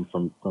guys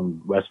from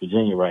West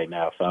Virginia right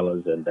now,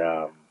 fellas, and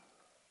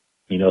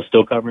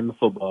still covering the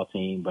football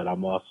team, but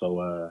I'm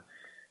also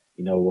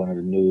one of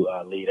the new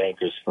lead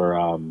anchors for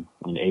an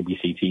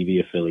ABC TV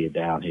affiliate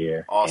down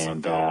here.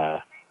 Awesome.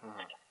 And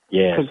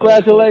yeah,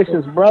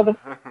 congratulations, brother.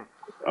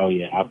 Oh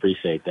yeah, I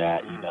appreciate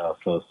that.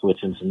 So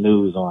switching some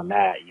news on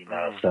that,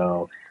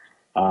 so.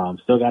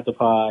 Still got the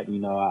pod.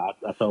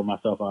 I told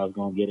myself I was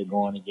going to get it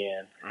going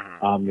again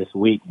this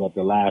week, but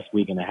the last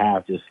week and a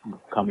half just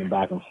coming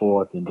back and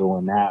forth and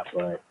doing that.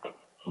 But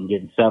I'm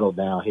getting settled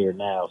down here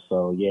now.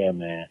 So yeah,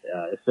 man,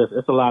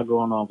 it's a lot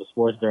going on. The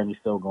sports journey's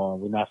still going.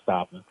 We're not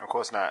stopping. Of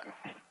course not.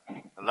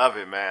 I love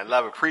it, man.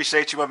 Love it.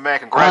 Appreciate you, my man.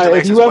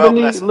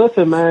 Congratulations.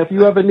 Listen, man, if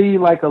you ever need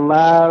like a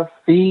live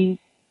feed,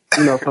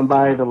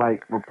 somebody to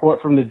like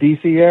report from the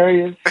DC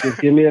area,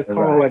 just give me a call.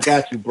 Right. I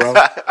got you, bro.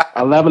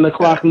 11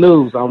 o'clock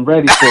news. I'm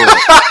ready for it.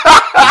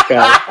 Okay. All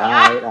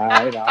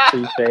right. I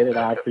appreciate it.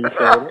 Okay.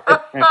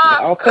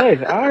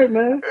 All right,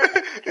 man.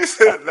 He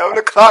said 11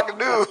 o'clock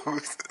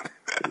news.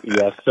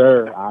 Yes,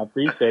 sir. I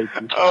appreciate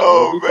you.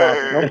 Oh,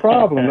 man. No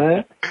problem,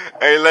 man.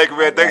 Hey, Lake,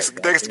 man.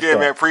 Thanks again,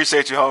 man.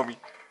 Appreciate you, homie.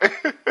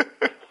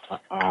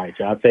 All right,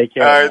 y'all. Take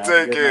care. All right,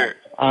 take care.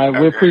 All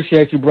right, we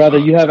appreciate you, brother.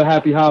 You have a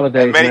happy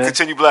holiday, man. Many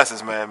continued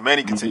blessings, man.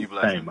 Many continued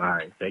blessings. Same. All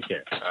right, take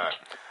care. All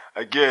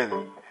right.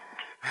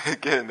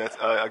 Again, that's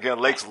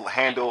Lake's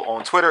handle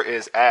on Twitter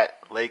is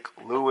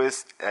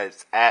 @LakeLewis.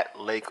 That's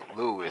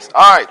 @LakeLewis.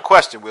 All right,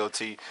 question, Will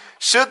T.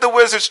 Should the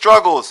Wizards'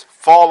 struggles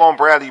fall on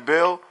Bradley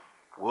Beal?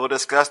 We'll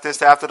discuss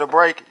this after the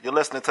break. You're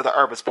listening to the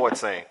Urban Sports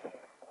Scene.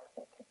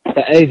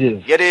 The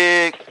ages. You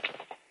dig?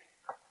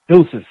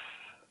 Deuces.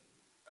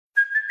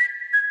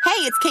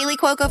 Hey, it's Kaylee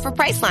Cuoco for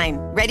Priceline.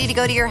 Ready to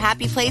go to your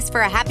happy place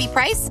for a happy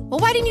price? Well,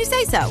 why didn't you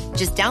say so?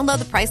 Just download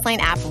the Priceline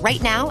app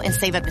right now and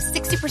save up to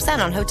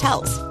 60% on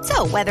hotels.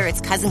 So whether it's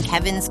Cousin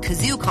Kevin's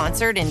Kazoo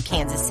Concert in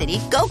Kansas City,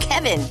 go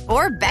Kevin,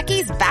 or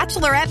Becky's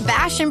Bachelorette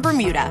Bash in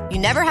Bermuda, you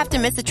never have to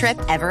miss a trip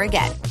ever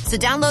again. So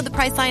download the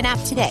Priceline app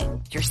today.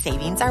 Your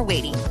savings are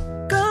waiting.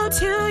 Go to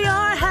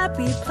your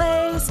happy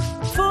place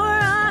for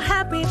a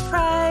happy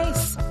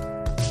price.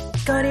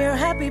 Go to your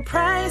happy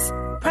price,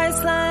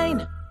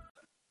 Priceline.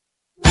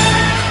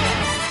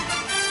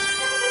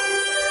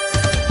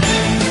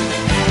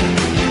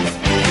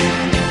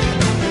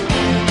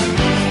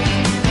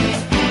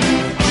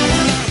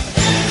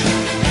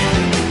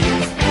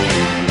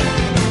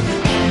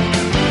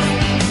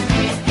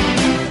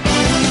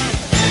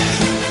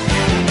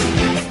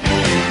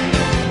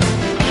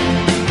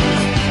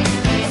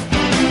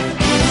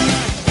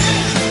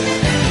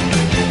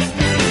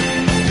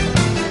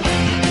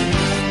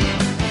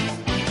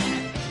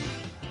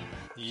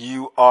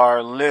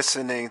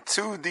 listening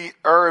to the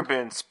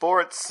Urban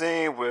Sports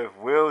Scene with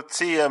Will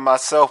T and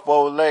myself,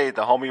 Wole. The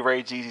homie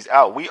Ray Jeezy's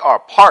out. We are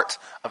part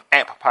of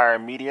Empire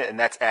Media, and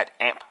that's at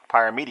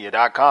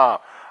ampiremedia.com.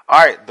 All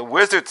right, the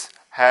Wizards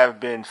have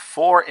been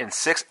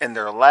 4-6 in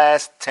their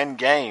last 10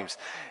 games.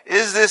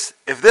 If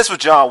this was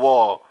John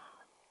Wall,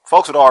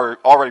 folks would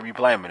already be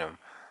blaming him.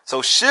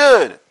 So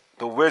should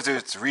the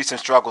Wizards' recent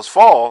struggles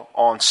fall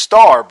on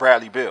star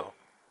Bradley Beal?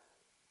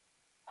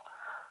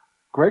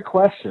 Great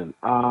question.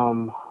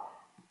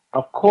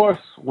 Of course,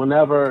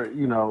 whenever,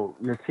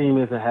 your team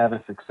isn't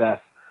having success,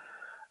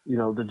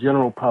 the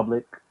general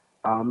public,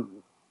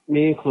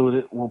 me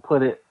included, will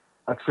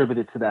attribute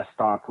it to that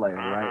star player,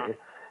 right?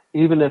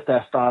 Even if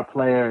that star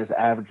player is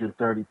averaging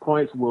 30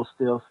 points, we'll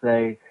still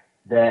say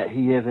that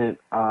he isn't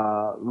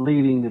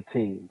leading the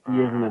team.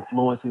 He isn't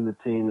influencing the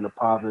team in a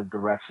positive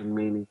direction,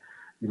 meaning,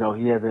 he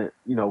isn't,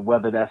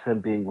 whether that's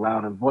him being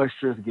loud and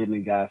boisterous, getting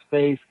in guys'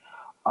 face,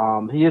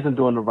 he isn't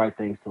doing the right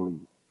things to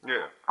lead.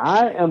 Yeah.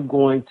 I am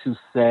going to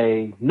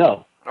say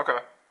no. Okay.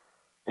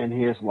 And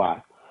here's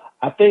why.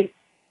 I think,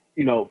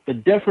 the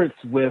difference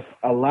with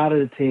a lot of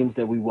the teams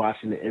that we watch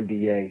in the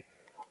NBA,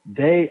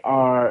 they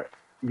are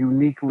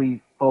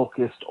uniquely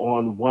focused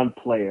on one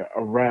player,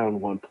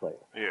 around one player.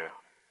 Yeah.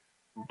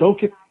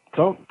 Don't get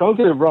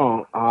it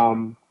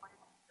wrong.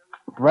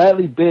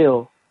 Bradley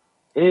Beal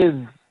is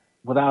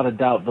without a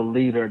doubt the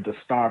leader, the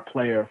star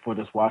player for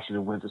this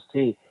Washington Wizards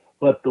team.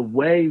 But the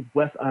way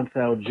Wes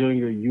Unseld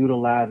Jr.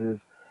 utilizes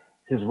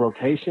his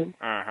rotation,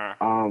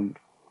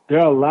 there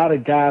are a lot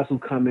of guys who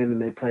come in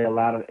and they play a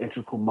lot of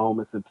integral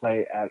moments and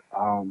play at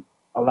a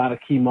lot of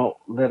key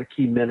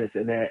minutes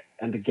in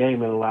the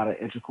game in a lot of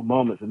integral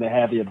moments, and they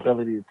have the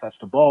ability to touch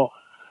the ball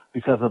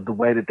because of the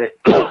way that they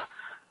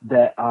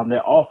their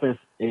offense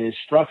is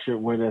structured,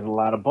 where there's a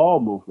lot of ball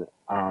movement,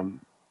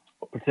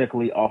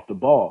 particularly off the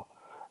ball.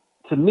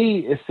 To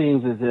me, it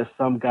seems as if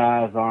some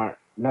guys aren't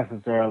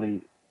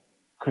necessarily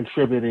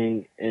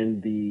contributing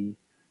at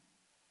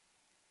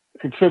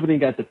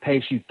the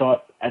pace you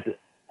thought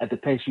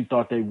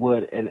they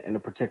would in a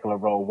particular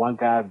role. One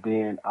guy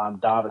being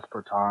Davis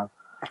Bertans.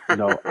 I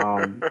know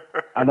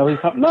he's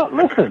coming. No,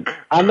 listen.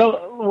 I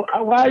know.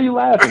 Why are you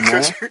laughing,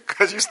 man?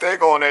 Because you stay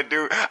going on that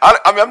dude.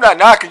 I mean, I'm not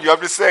knocking you.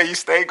 I'm just saying you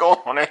stay going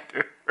on that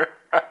dude.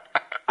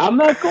 I'm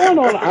not going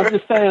on. I'm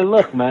just saying,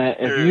 look, man.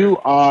 If you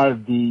are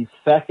the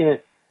second,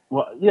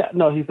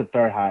 he's the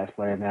third highest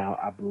player now,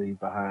 I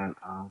believe, behind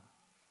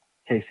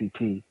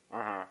KCP.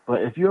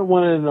 But if you're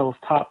one of those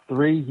top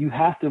three, you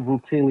have to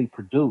routinely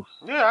produce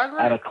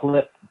at a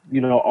clip,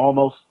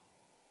 almost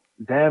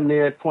damn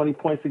near 20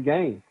 points a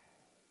game.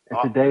 In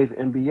today's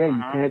NBA,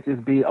 you can't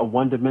just be a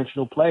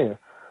one-dimensional player,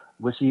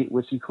 which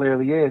he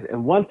clearly is.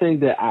 And one thing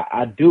that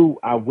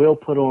I will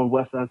put on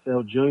Wes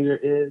Unseld Jr.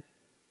 is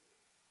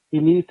he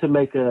needs to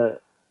make a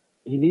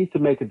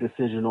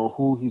decision on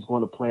who he's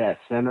going to play at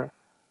center.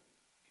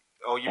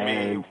 Oh, you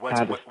mean when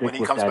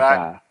he comes back?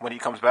 Guy. When he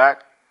comes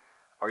back?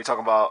 Or are you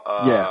talking about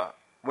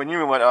when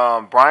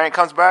Bryant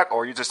comes back,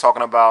 or are you just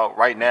talking about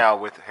right now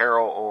with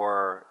Harrell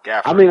or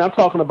Gafford? I mean, I'm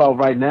talking about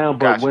right now,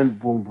 but when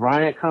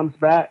Bryant comes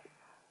back,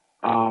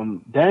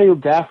 Daniel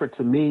Gafford,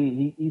 to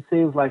me, he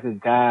seems like a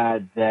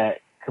guy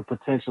that could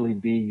potentially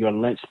be your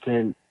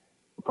linchpin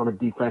from a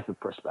defensive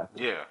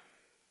perspective. Yeah.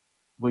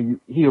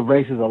 He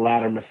erases a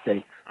lot of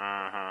mistakes.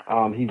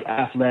 He's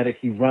athletic.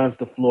 He runs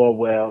the floor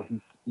well. He,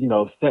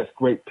 sets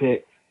great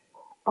picks.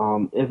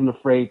 Isn't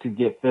afraid to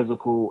get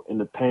physical in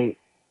the paint,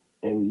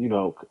 and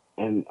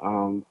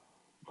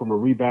from a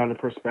rebounding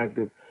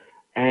perspective,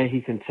 and he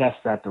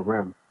contests at the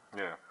rim.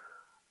 Yeah.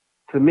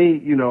 To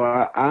me,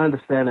 I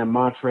understand that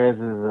Montrez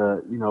is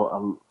a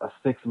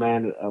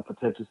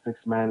potential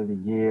sixth man of the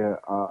year,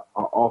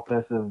 an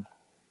offensive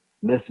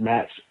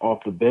mismatch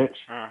off the bench.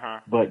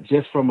 But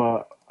just from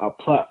a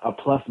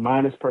plus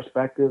minus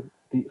perspective,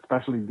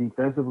 especially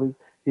defensively,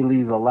 he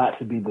leaves a lot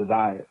to be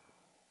desired.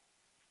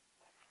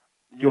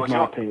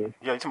 My opinion.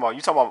 Yeah, you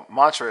talking about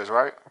Montrez,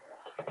 right?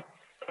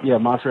 Yeah,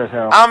 Montrezl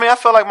Harrell. I mean, I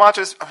feel like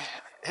Montrez,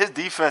 his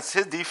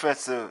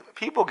defensive,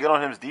 people get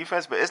on him his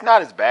defense, but it's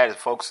not as bad as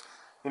folks,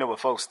 what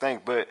folks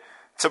think. But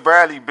to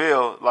Bradley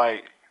Beal,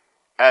 like,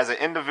 as an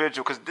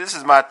individual, because this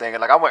is my thing.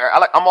 Like,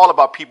 I'm all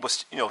about people,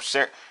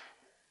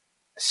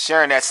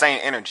 sharing that same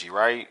energy,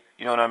 right?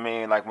 You know what I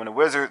mean? Like, when the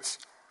Wizards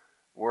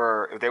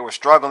if they were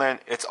struggling,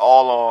 it's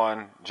all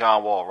on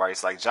John Wall, right?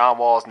 It's like John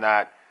Wall's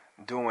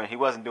he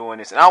wasn't doing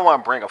this. And I don't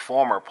want to bring a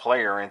former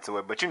player into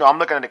it, but I'm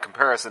looking at the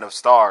comparison of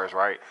stars,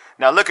 right?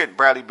 Now look at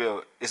Bradley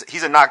Beal.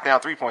 He's a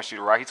knockdown 3-point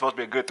shooter, right? He's supposed to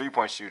be a good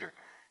 3-point shooter.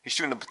 He's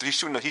shooting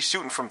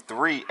from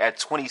 3 at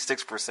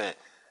 26%.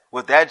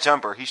 With that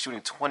jumper, he's shooting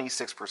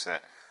 26%.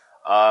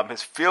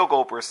 His field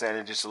goal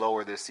percentage is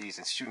lower this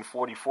season. He's shooting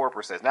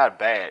 44%. It's not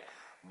bad,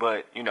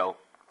 but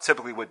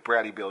typically what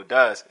Bradley Beal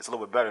does, it's a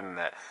little bit better than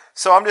that.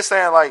 So I'm just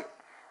saying, like,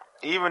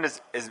 even and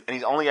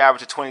he's only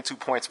averaging 22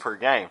 points per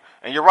game.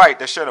 And you're right,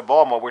 they're sharing the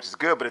ball more, which is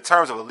good. But in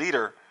terms of a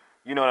leader,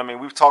 you know what I mean?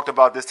 We've talked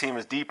about this team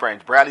as deep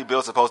range. Bradley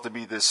Beal's supposed to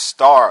be this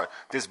star,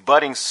 this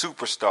budding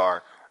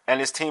superstar. and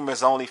his team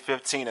is only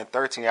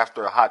 15-13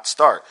 after a hot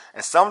start.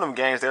 And some of them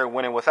games they're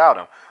winning without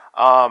him.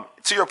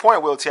 To your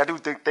point, Will T, I do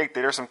think that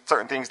there's some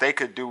certain things they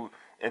could do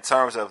in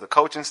terms of the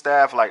coaching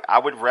staff. Like, I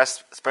would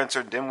rest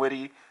Spencer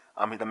Dinwiddie.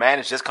 I mean, the man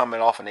is just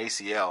coming off an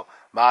ACL.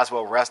 Might as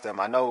well rest him.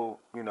 I know,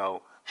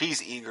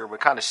 he's eager, but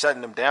kind of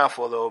shutting him down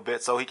for a little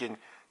bit so he can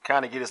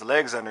kind of get his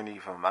legs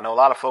underneath him. I know a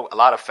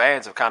lot of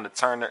fans have kind of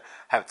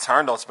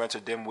turned on Spencer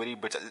Dinwiddie,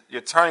 but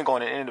you're turning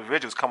on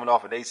individuals coming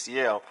off an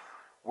ACL,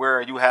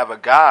 where you have a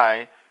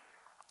guy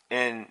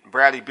in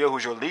Bradley Beal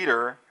who's your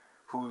leader,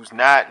 who's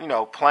not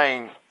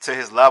playing to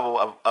his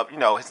level of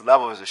his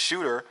level as a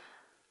shooter,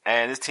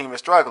 and his team is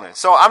struggling.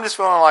 So I'm just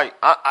feeling like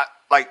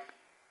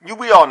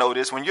we all know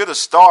this. When you're the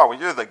star, when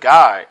you're the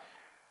guy,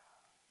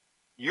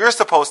 you're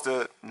supposed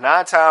to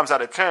 9 times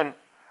out of 10,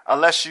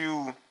 unless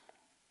you.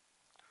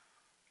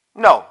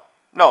 No,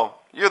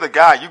 you're the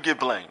guy. You get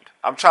blamed.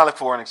 I'm trying to look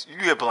for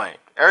you get blamed.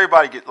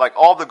 Everybody get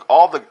all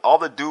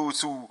the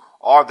dudes who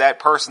are that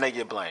person, they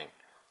get blamed.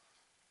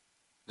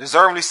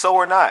 Deservedly so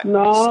or not.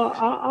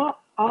 No,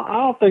 I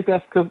don't think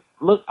that's because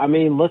look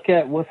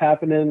at what's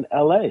happened in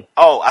L.A.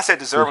 Oh, I said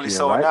deservedly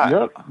so right? or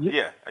not.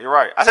 Yeah, you're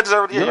right. I said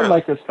deservedly. You're a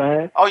Lakers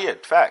fan. Oh yeah,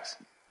 facts.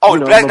 Oh,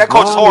 that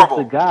coach is horrible.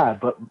 The guy,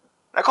 but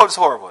that coach is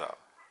horrible though.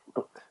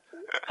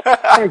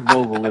 Frank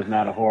Vogel is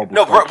not a horrible.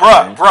 No, coach,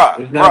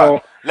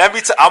 bruh.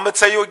 I'm gonna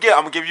tell you again.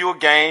 I'm gonna give you a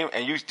game,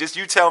 and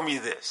you tell me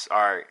this. All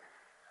right,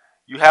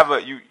 you have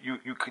you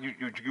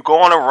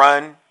go on a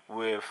run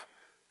with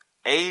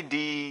AD.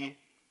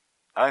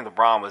 I think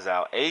LeBron was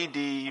out. AD,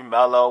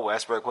 Melo,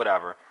 Westbrook,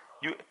 whatever.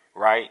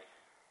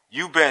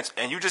 You benched,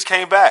 and you just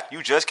came back.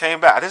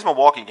 This is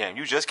Milwaukee game.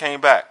 You just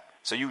came back,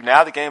 so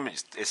now the game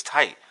is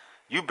tight.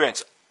 You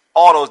bench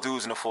all those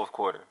dudes in the fourth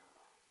quarter.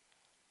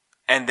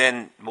 And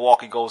then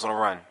Milwaukee goes on a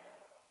run.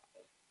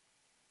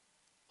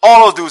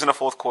 All those dudes in the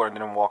fourth quarter, and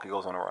then Milwaukee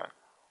goes on a run.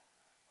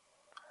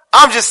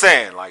 I'm just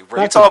saying,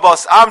 bro, you talk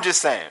about. I'm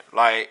just saying,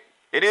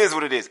 it is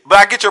what it is. But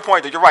I get your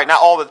point. That you're right.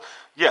 Not all the.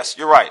 Yes,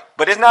 you're right.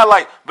 But it's not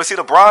like. But see,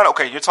 LeBron.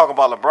 Okay, you're talking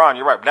about LeBron.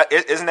 You're right. But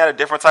isn't that a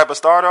different type of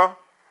star, though?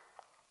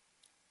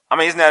 I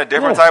mean, isn't that a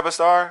different type of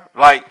star?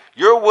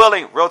 You're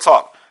willing. Real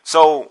talk.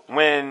 So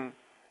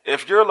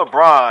if you're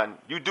LeBron,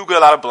 you do get a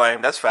lot of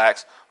blame. That's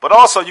facts. But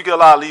also, you get a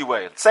lot of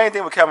leeway. Same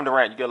thing with Kevin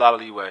Durant. You get a lot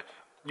of leeway.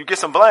 You get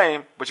some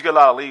blame, but you get a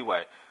lot of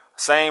leeway.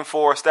 Same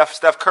for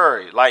Steph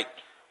Curry.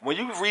 When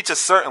you reach a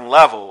certain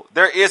level,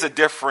 there is a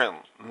different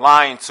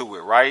line to it,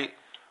 right?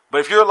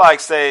 But if you're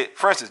say,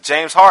 for instance,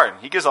 James Harden,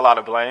 he gets a lot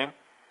of blame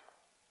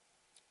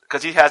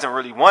because he hasn't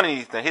really won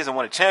anything. He hasn't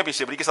won a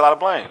championship, but he gets a lot of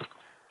blame.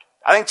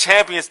 I think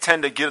champions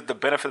tend to give the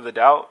benefit of the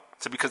doubt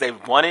because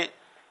they've won it.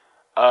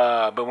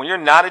 But when you're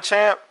not a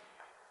champ,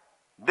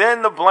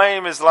 then the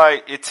blame is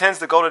it tends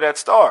to go to that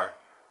star.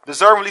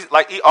 Deservedly,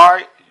 all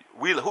right,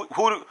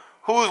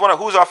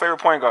 who's our favorite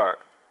point guard?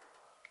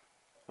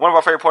 One of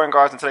our favorite point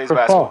guards in today's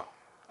basketball.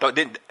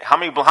 How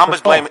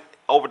much blame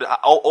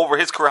over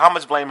his career? How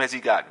much blame has he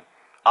gotten?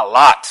 A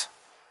lot.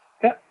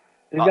 Yeah,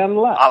 he's gotten a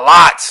lot. A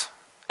lot,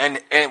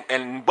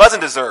 and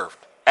wasn't deserved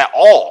at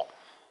all.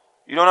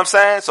 You know what I'm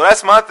saying? So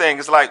that's my thing.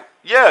 It's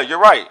yeah, you're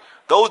right.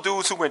 Those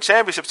dudes who win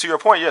championships, to your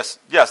point, yes,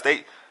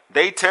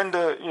 they tend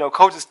to,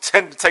 coaches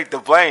tend to take the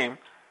blame,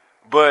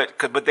 but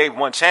they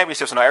won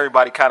championships, and now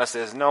everybody kind of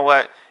says, you know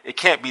what, it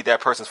can't be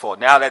that person's fault.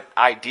 Now the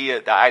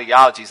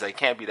ideology is it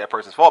can't be that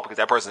person's fault because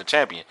that person's a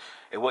champion.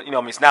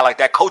 It's not like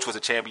that coach was a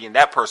champion,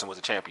 that person was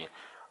a champion.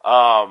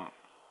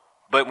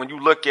 But when you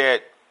look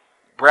at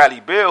Bradley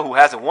Beal, who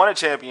hasn't won a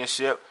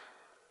championship,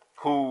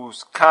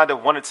 who's kind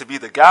of wanted to be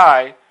the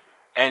guy,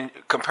 and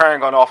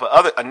comparing on off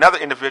of another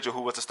individual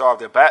who was the star of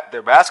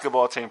their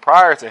basketball team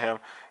prior to him,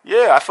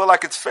 yeah, I feel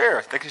like it's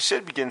fair. They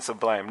should be getting some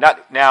blame.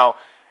 Not now,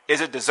 is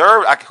it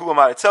deserved? Who am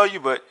I to tell you?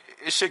 But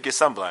it should get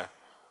some blame.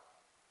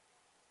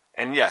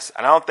 And yes,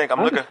 and I don't think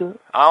I'm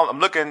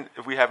looking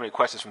if we have any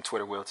questions from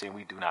Twitter, Will Team.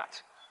 We do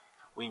not.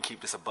 We can keep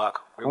this a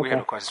buck. We have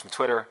no questions from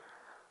Twitter,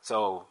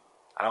 so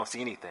I don't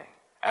see anything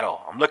at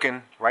all. I'm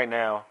looking right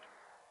now,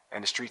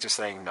 and the streets are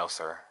saying no,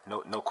 sir.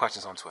 No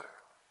questions on Twitter.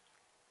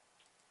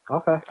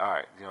 Okay. All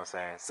right. You know what I'm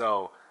saying?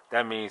 So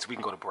that means we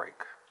can go to break.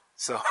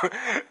 So,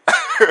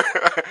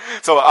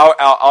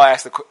 I'll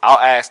ask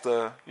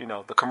the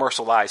the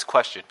commercialized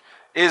question: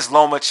 is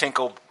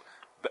Lomachenko?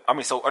 I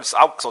mean, so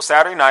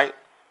Saturday night,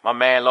 my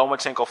man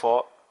Lomachenko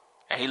fought,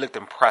 and he looked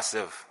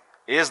impressive.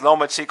 Is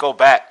Lomachenko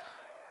back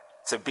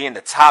to being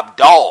the top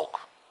dog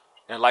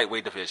in the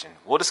lightweight division?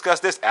 We'll discuss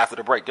this after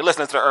the break. You're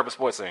listening to the Urban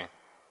Sports Scene.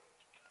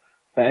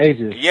 The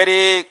ages. Yeah,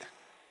 dig.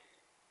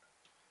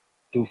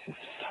 Deuces.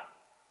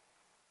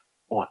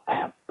 On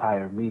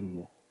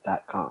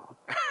EmpireMedia.com.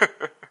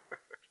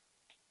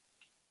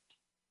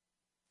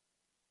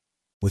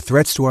 With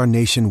threats to our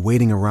nation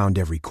waiting around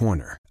every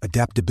corner,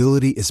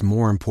 adaptability is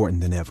more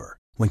important than ever.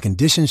 When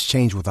conditions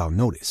change without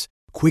notice,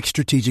 quick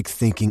strategic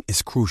thinking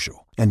is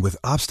crucial. And with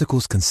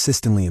obstacles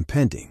consistently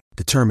impending,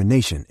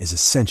 determination is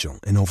essential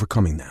in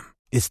overcoming them.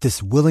 It's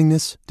this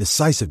willingness,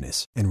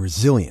 decisiveness, and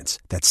resilience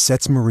that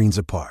sets Marines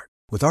apart.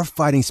 With our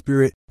fighting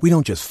spirit, we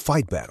don't just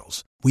fight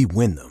battles, we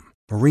win them.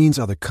 Marines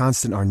are the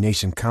constant our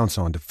nation counts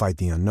on to fight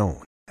the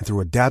unknown. And through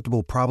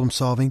adaptable problem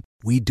solving,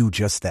 we do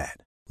just that.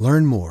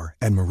 Learn more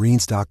at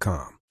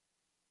marines.com.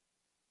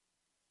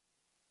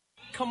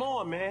 Come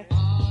on, man.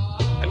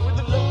 And with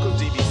the local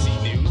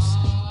DBC news,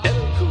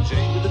 LL Cool J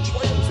with a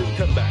triumphant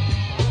comeback.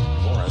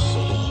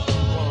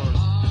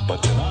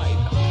 But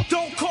tonight,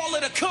 don't call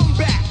it a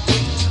comeback.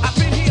 I've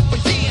been here for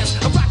years.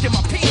 I'm rocking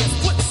my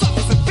pants, put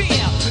suckers in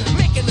fear,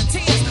 making the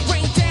tears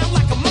rain down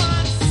like a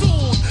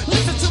monsoon.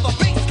 Listen to the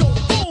bass go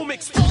boom,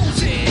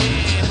 explosion,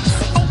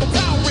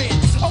 overpowering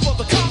over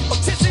the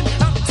competition.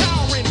 I'm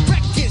towering,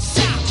 wrecking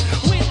shop.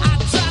 When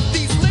I drop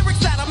these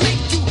lyrics that'll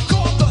make you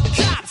call the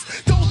cops.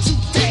 Don't you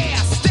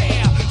dare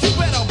stare. You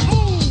better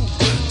move.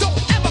 Don't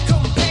ever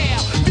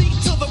compare me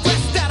to the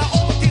rest that'll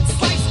all get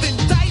sliced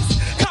and diced.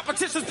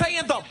 Competition's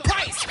paying the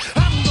price.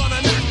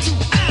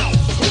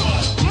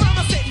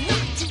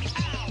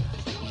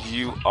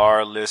 You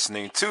are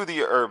listening to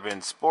the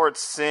Urban Sports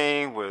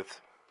Scene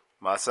with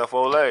myself,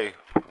 Ole,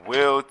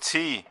 Will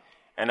T,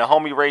 and the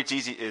homie Ray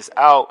Jeezy is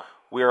out.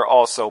 We are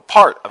also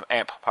part of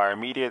Empire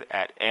Media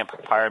at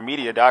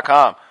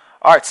empiremedia.com.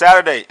 All right,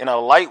 Saturday, in a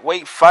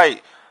lightweight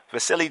fight,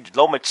 Vasily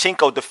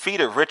Lomachenko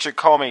defeated Richard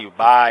Comey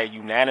by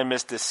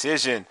unanimous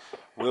decision.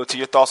 Will T,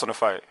 your thoughts on the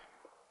fight?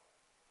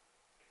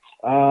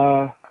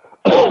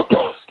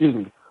 Excuse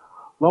me.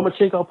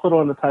 Lomachenko put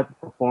on the type of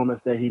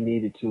performance that he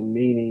needed to,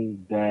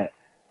 meaning that,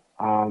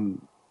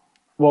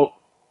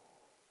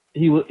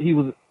 he was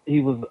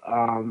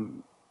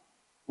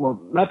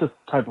not the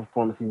type of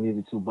performance he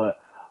needed to,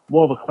 but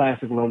more of a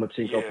classic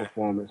Lomachenko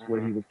performance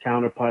where he was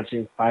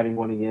counterpunching, fighting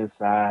on the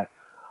inside,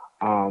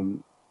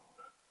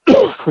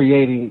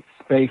 creating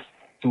space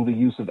through the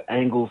use of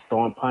angles,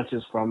 throwing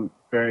punches from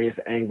various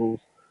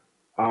angles.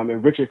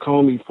 And Richard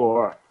Comey,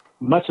 for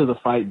much of the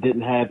fight,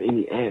 didn't have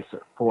any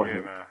answer for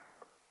him.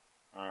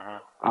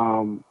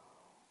 Man.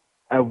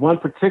 At one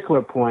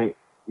particular point,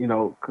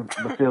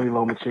 Vasily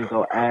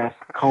Lomachenko asked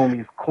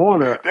Comey's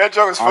corner, that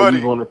joke is are funny.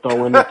 you going to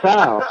throw in the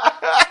towel?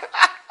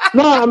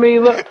 No, I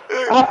mean, look,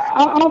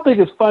 I don't think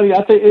it's funny.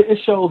 I think it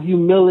showed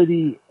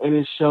humility and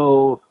it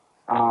showed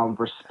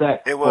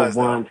respect for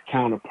one's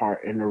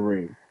counterpart in the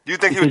ring. Do you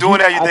think he was doing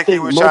that? You think he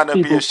was trying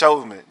to be a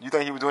showman? You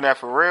think he was doing that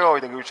for real, or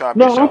you think he was trying to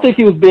be a showman? No, I don't think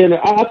he was being.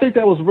 I think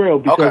that was real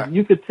because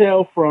you could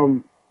tell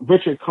from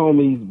Richard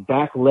Comey's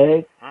back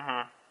leg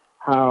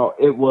how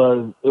it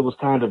was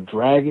kind of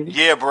dragging.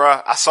 Yeah,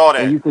 bro, I saw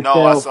that. I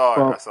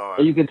saw it.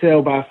 And you could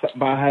tell by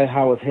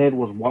how his head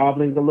was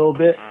wobbling a little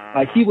bit.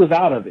 Like he was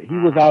out of it. He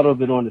was out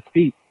of it on his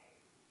feet.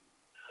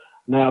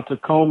 Now to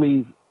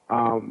Comey's,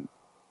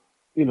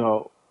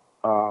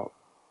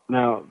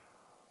 now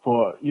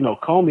for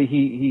Comey,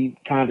 he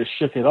kind of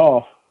shook it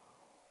off,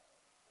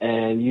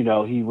 and he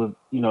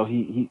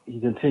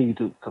continued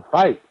to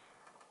fight.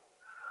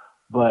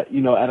 But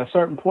at a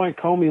certain point,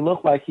 Comey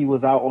looked like he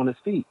was out on his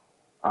feet.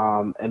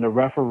 And the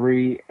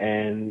referee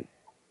and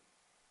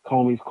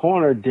Comey's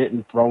corner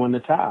didn't throw in the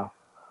towel.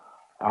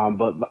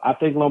 But I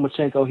think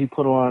Lomachenko, he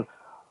put on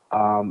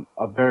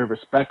a very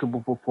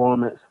respectable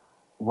performance.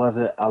 Was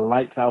it a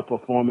lights out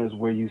performance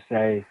where you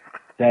say,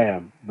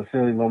 damn,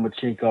 Vasily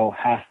Lomachenko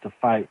has to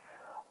fight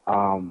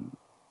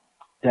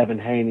Devin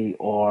Haney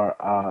or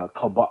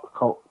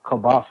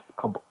Kalabas?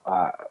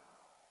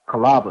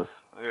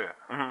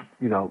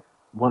 Yeah.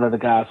 One of the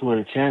guys who are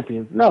the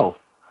champions? No.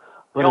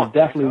 But it's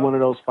definitely one of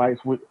those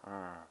fights with.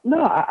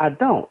 No, I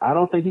don't. I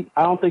don't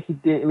think he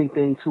did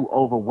anything too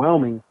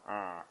overwhelming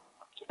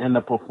in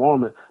the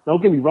performance.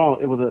 Don't get me wrong.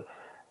 It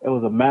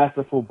was a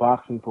masterful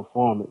boxing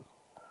performance.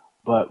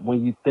 But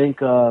when you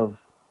think of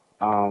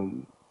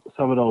some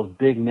of those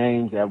big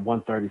names at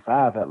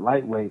 135 at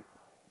lightweight,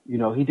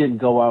 he didn't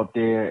go out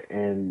there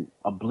and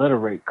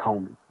obliterate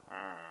Comey,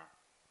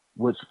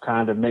 which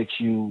kind of makes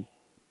you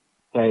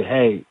say,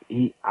 hey,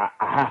 I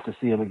have to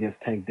see him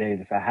against Tank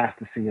Davis. I have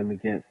to see him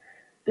against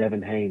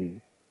Devin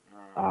Haney.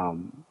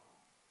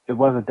 It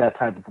wasn't that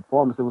type of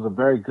performance. It was a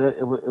very good.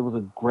 It was a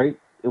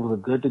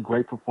good to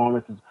great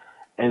performance.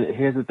 And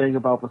here's the thing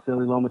about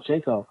Vasily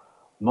Lomachenko: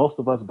 most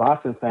of us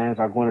boxing fans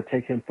are going to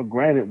take him for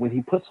granted when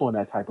he puts on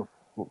that type of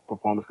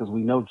performance because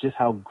we know just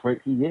how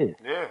great he is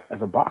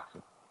as a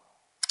boxer.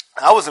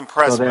 I was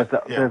impressed. So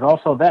there's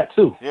also that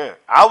too. Yeah,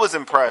 I was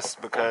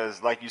impressed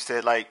because, like you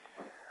said,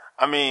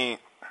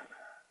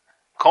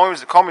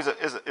 Comey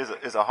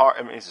is a hard.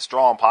 I mean, he's a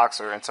strong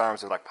boxer in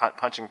terms of like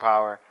punching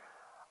power.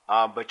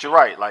 But you're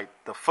right. Like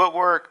the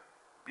footwork,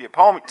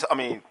 Loma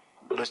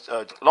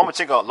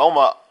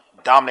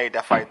dominated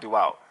that fight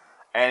throughout,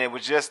 and it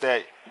was just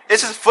that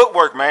it's his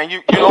footwork, man.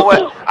 You know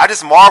what? I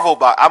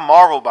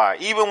marvel by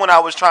it. Even when I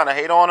was trying to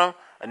hate on him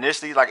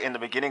initially, like in the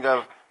beginning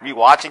of me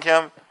watching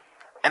him,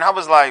 and I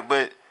was like,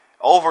 but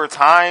over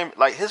time,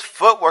 like his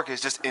footwork is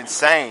just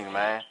insane,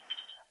 man.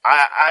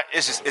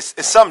 It's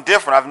something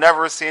different. I've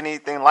never seen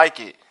anything like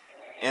it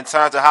in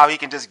terms of how he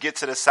can just get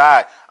to the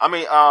side. I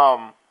mean,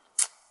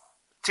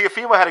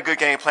 Teofimo had a good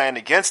game plan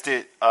against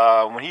it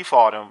when he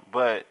fought him,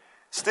 but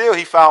still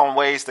he found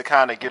ways to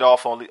kind of get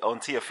off on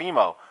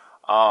Teofimo.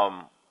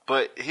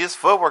 But his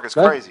footwork is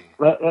crazy.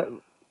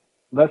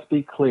 let's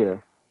be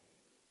clear.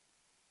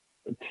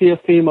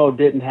 Teofimo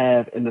didn't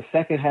have in the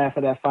second half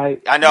of that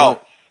fight. I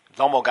know.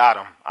 Lomo got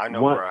him. I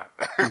know, bro.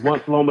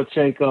 Once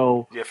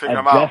Lomachenko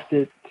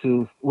adjusted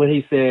to when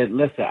he said,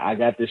 "Listen, I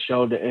got this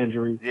shoulder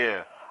injury.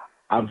 Yeah,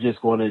 I'm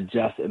just going to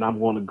adjust and I'm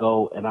going to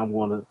go and I'm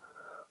going to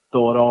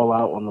throw it all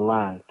out on the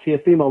line."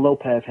 Teofimo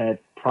Lopez had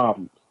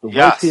problems. The way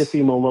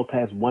Teofimo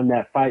Lopez won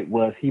that fight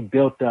was he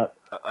built up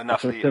a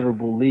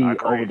considerable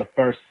lead over the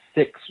first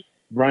 6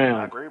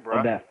 rounds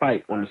of that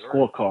fight on the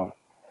scorecard.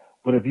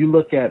 But if you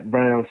look at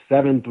rounds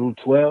 7 through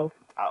 12,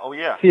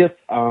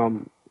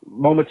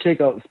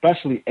 Lomachenko,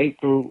 especially 8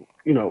 through,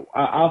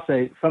 I'll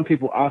say 7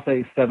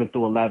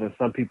 through 11.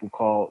 Some people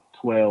call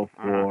 12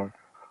 for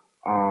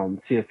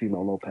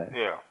Teofimo Lopez.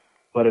 Yeah.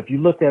 But if you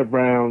look at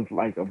rounds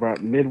like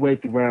about midway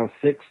through round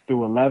 6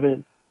 through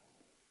 11,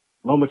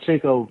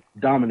 Lomachenko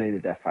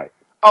dominated that fight.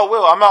 Oh,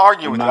 Will, I'm not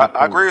arguing with you.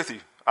 I agree with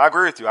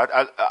you.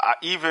 I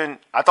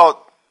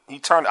thought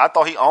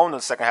he owned the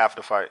second half of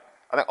the fight.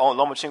 I think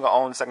Lomachenko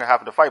owned the second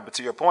half of the fight. But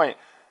to your point,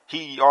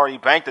 he already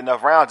banked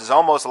enough rounds. It's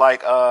almost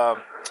like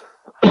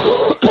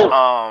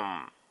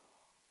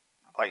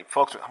like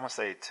folks, I'm gonna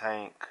say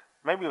Tank.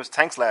 Maybe it was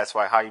Tank's last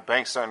fight. How he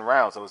banked certain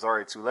rounds. It was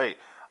already too late.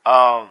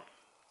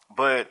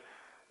 But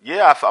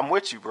yeah, I'm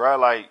with you, bro.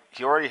 Like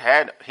he already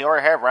had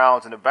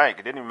rounds in the bank.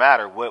 It didn't even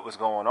matter what was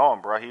going on,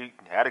 bro. He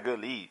had a good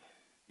lead.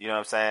 You know what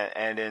I'm saying?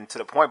 And then to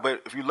the point.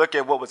 But if you look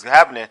at what was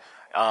happening,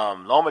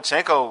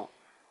 Lomachenko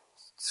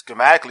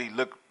schematically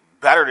looked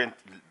better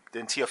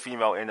than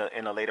Teofimo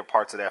in the later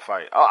parts of that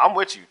fight. I'm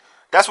with you.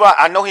 That's why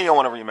I know he don't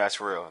want a rematch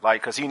for real.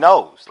 Like, cause he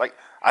knows. Like,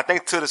 I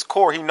think to this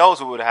core, he knows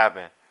what would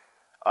happen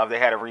if they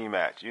had a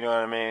rematch. You know what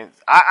I mean?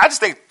 I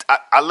just think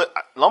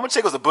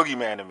Lomachenko's a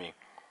boogeyman to me.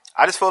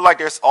 I just feel like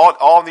there's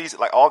all these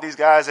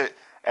guys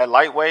at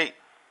lightweight,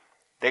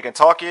 they can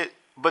talk it,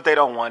 but they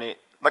don't want it.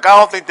 Like, I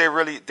don't think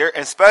they're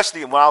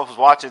especially when I was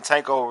watching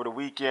Tank over the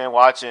weekend,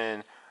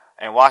 watching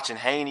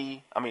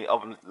Haney. I mean,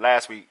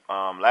 last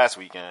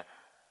weekend.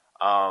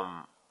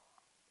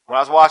 When I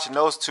was watching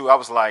those two, I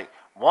was like,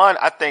 one,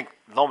 I think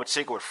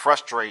Lomachenko would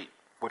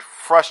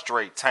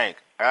frustrate Tank.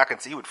 I can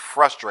see he would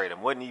frustrate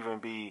him. Wouldn't even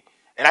be,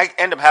 and I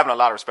end up having a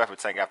lot of respect for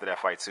Tank after that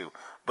fight too.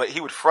 But he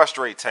would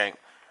frustrate Tank.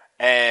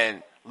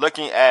 And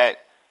looking at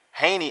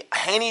Haney's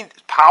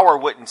power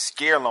wouldn't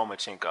scare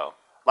Lomachenko.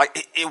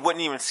 Like it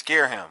wouldn't even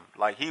scare him.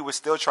 Like he would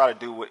still try to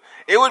do what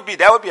it would be.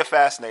 That would be a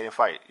fascinating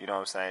fight. You know what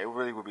I'm saying? It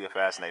really would be a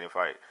fascinating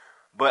fight.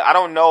 But I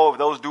don't know if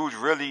those dudes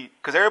really,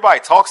 because everybody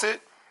talks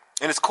it,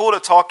 and it's cool to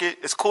talk it.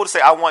 It's cool to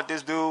say I want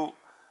this dude.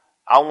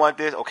 I want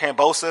this, or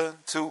Kambosa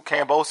too.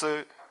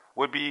 Kambosa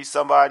would be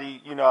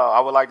somebody, I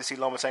would like to see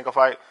Lomachenko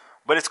fight.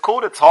 But it's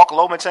cool to talk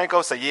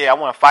Lomachenko, say, yeah, I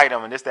want to fight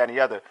him and this, that, and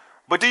the other.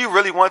 But do you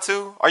really want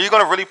to? Are you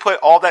going to really put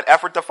all that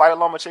effort to fight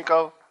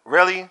Lomachenko?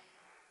 Really?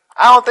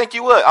 I don't think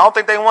you would. I don't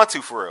think they want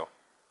to, for real.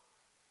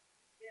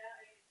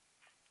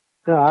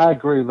 No, I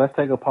agree. Let's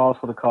take a pause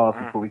for the calls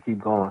before we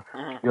keep going.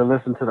 You're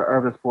listening to the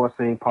Urban Sports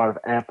Scene, part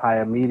of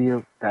Empire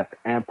Media. That's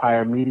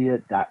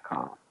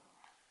empiremedia.com.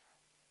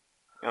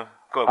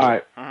 Go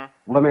ahead. All right.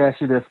 Let me ask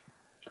you this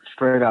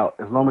straight out.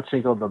 Is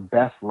Lomachenko the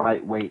best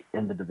lightweight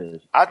in the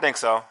division? I think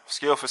so.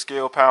 Skill for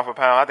skill, pound for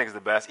pound, I think it's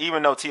the best.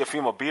 Even though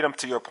Teofimo beat him,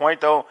 to your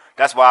point, though,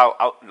 that's why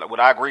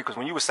I agree. Because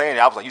when you were saying it,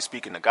 I was like, you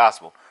speaking the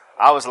gospel.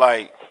 I was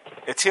like,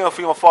 if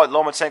Teofimo fought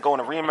Lomachenko in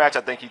a rematch,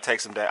 I think he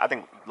takes him down. I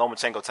think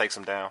Lomachenko takes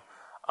him down.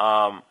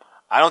 I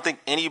don't think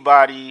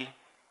anybody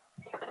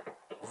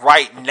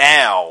right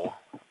now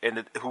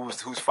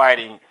who's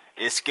fighting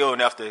is skilled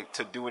enough to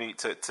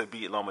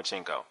beat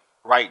Lomachenko.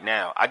 Right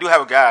now, I do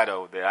have a guy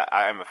though that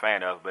I am a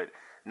fan of, but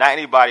not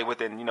anybody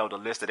within the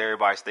list that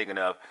everybody's thinking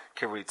of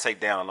can really take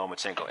down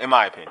Lomachenko, in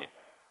my opinion.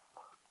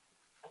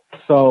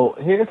 So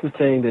here's the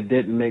thing that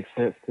didn't make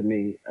sense to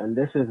me, and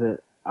this isn't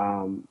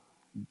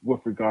with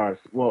regards.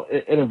 Well,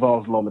 it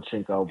involves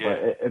Lomachenko, but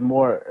it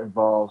more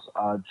involves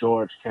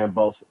George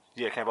Kambosos.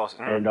 Yeah, Kambosos,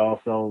 and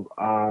also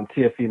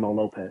Teofimo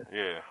Lopez.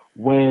 Yeah,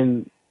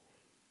 when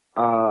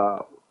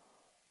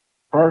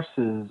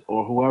Versus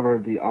or whoever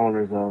the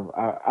owners of,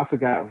 I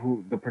forgot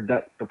who the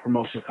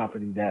promotion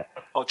company that.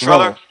 Oh,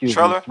 Triller.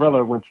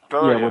 Thriller. When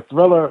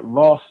Thriller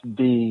lost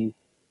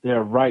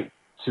their right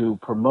to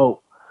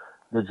promote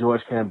the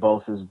George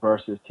Kambosos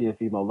versus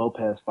Teofimo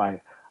Lopez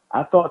fight,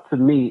 I thought to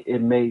me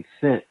it made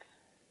sense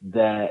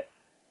that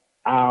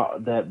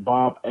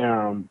Bob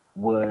Arum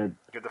would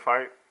get the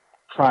fight,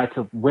 try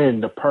to win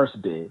the purse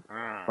bid,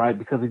 right?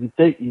 Because if you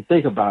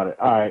think about it,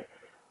 all right.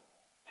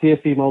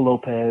 Teofimo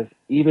Lopez,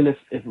 even if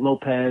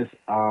Lopez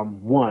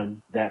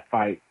won that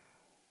fight,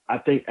 I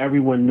think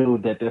everyone knew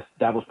that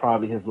that was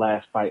probably his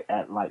last fight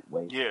at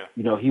lightweight. Yeah.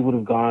 He would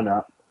have gone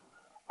up,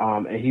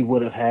 and he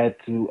would have had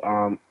to,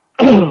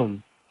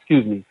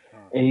 excuse me,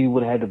 and he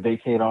would have had to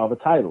vacate all the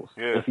titles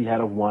if he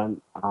had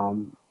won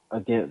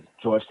against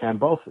George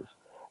Kambosos.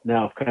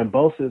 Now, if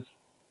Kambosos,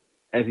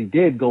 as he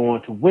did, go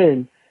on to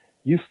win,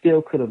 you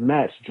still could have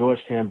matched George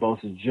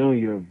Kambosos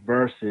Jr.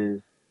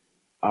 versus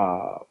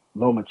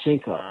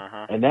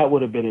Lomachenko, and that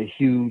would have been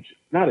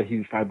not a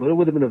huge fight, but it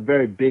would have been a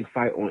very big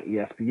fight on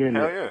ESPN.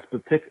 Hell yeah.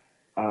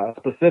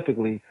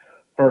 specifically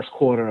first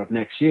quarter of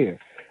next year.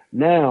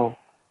 Now,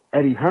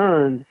 Eddie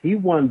Hearn, he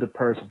won the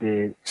purse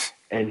bid,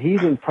 and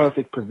he's in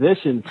perfect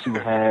position to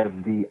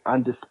have the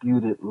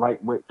undisputed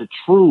lightweight, the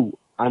true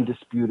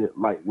undisputed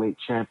lightweight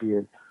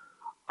champion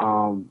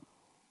in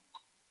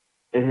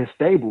his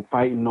stable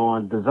fighting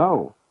on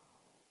DAZN.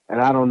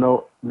 And I don't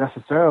know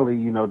necessarily,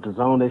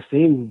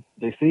 DAZN,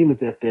 they seem as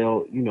if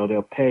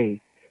they'll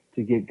pay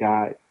to get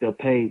guys, they'll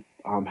pay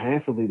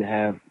handsomely to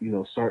have,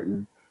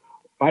 certain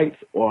fights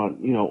on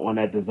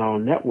that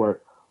DAZN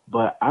network.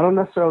 But I don't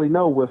necessarily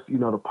know with,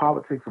 the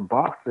politics of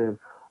boxing,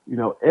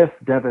 if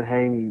Devin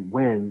Haney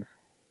wins,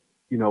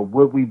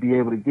 would we be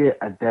able to get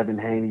a Devin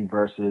Haney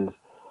versus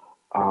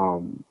a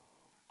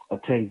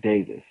Tank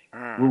Davis?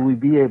 Will we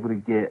be able to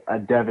get a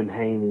Devin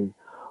Haney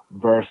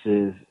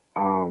versus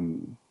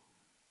Teofimo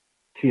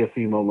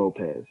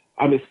Lopez?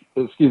 I mean,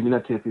 excuse me,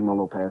 not Teofimo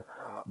Lopez,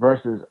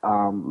 versus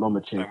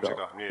Lomachenko.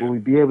 Yeah. Will we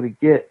be able to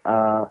get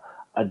a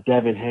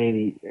Devin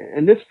Haney?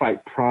 And this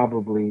fight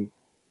probably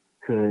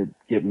could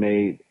get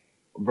made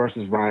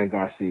versus Ryan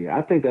Garcia.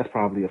 I think that's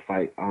probably a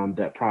fight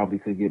that probably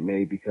could get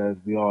made because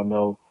we all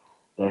know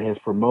that his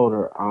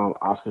promoter,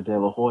 Oscar De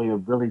La Hoya,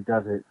 really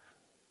doesn't,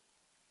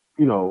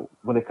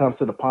 when it comes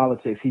to the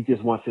politics, he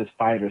just wants his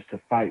fighters to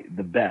fight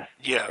the best.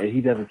 Yeah. And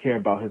he doesn't care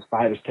about his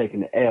fighters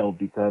taking the L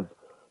because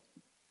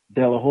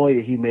De La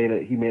Hoya, he made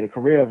a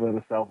career of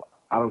himself.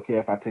 I don't care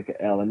if I take an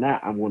L or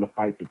not. I'm going to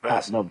fight the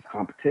top level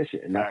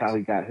competition, and that's how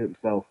he got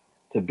himself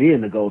to be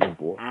in the Golden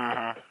Boy.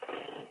 Mm-hmm.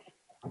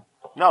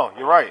 No,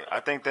 you're right. I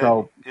think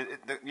that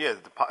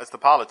it's the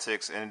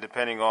politics, and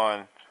depending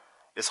on,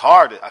 it's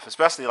hard,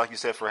 especially like you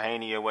said for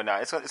Haney and whatnot.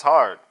 It's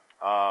hard.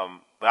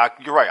 But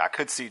you're right. I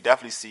could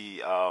definitely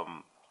see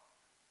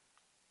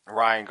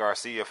Ryan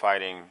Garcia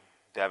fighting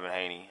Devin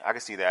Haney. I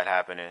could see that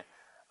happening.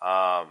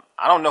 I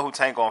don't know who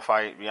Tank gonna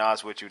fight. To be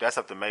honest with you, that's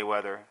up to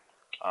Mayweather.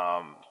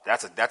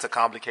 That's a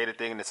complicated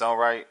thing in its own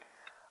right.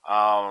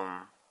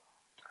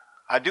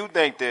 I do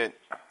think that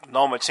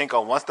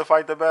Lomachenko wants to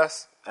fight the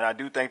best, and I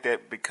do think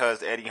that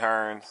because Eddie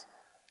Hearns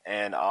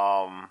and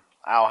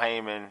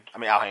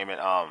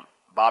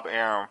Bob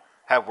Arum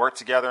have worked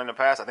together in the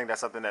past, I think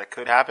that's something that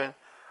could happen.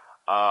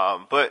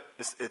 But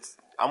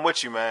I'm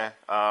with you, man.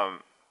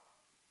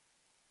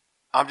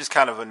 I'm just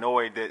kind of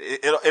annoyed that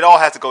it all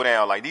has to go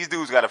down. Like, these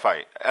dudes got to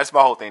fight. That's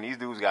my whole thing. These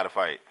dudes got to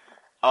fight.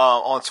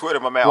 On Twitter,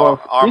 my man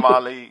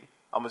Armand Lee,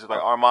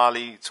 Armand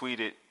Lee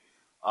tweeted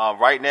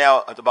right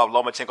now about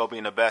Lomachenko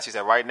being the best. He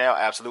said, right now,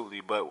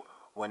 absolutely. But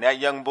when that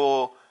young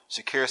bull,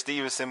 Shakur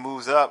Stevenson,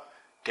 moves up,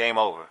 game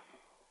over.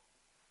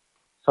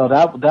 So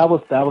that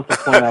was the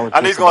point I was. I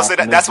knew he was going to say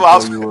that. That's why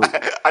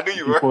I knew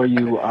you were.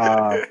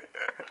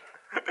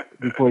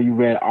 Before you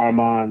read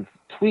Armand's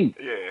tweet.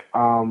 Yeah.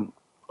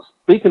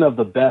 Speaking of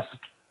the best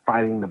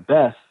fighting the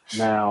best,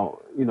 now,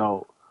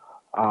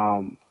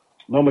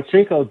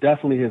 Lomachenko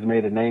definitely has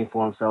made a name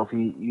for himself.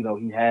 He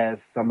has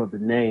some of the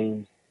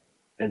names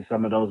and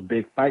some of those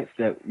big fights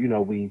that,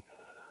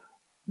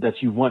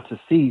 that you want to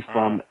see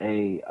from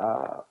a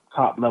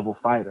top level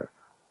fighter.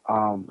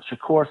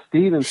 Shakur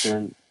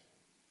Stevenson,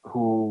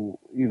 who,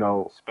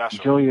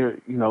 special.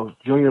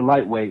 junior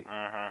lightweight,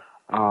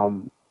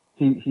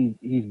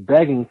 he's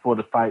begging for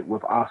the fight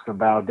with Oscar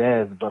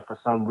Valdez, but for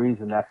some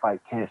reason that fight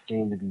can't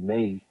seem to be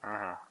made.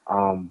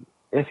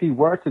 If he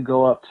were to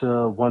go up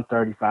to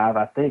 135,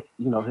 I think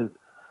he's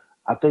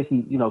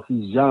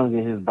young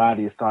and his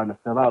body is starting to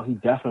fill out. He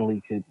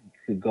definitely could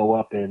go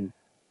up to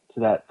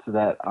that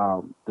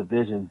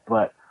division.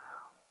 But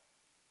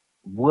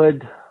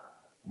would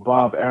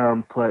Bob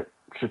Arum put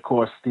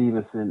Shakur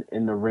Stevenson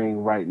in the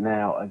ring right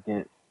now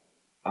against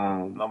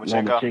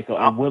Lomachenko?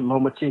 And would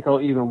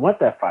Lomachenko even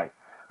want that fight?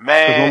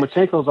 Man, because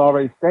Lomachenko's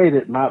already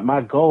stated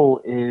my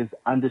goal is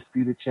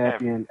undisputed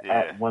champion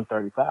at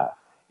 135.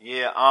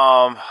 Yeah,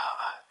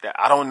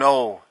 I don't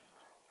know.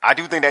 I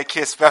do think that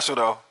kid's special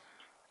though.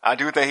 I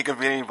do think he can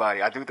beat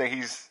anybody. I think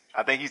he's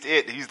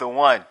it. He's the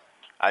one.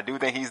 I do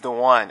think he's the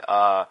one.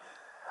 I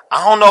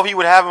don't know if he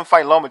would have him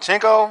fight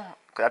Lomachenko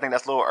because I think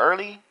that's a little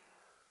early.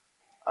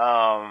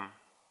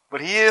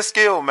 But he is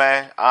skilled,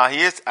 man.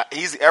 He's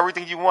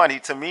everything you want.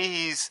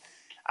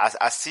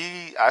 I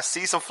see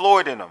some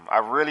Floyd in him. I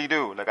really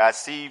do. Like I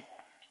see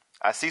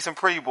some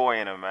pretty boy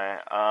in him, man.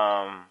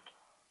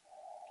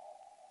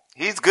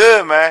 He's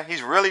good, man.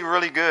 He's really,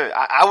 really good.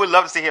 I would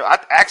love to see him. I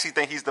actually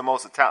think he's the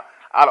most talented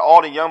out of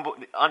all the young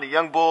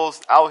bulls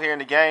out here in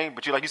the game.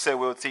 But like you said,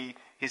 Will T,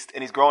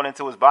 he's growing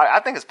into his body. I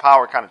think his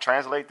power kind of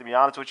translates, to be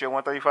honest with you, at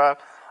 135.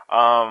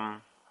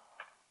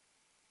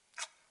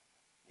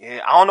 Yeah,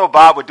 I don't know if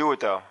Bob would do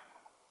it though.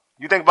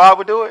 You think Bob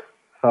would do it?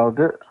 I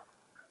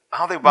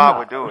don't think Bob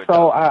would do it.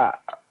 So I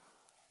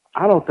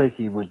don't think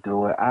he would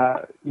do it.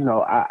 I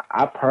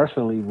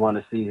personally want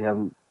to see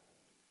him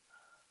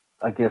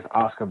against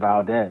Oscar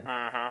Valdez.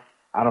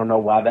 I don't know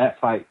why that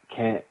fight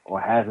can't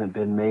or hasn't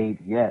been made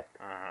yet.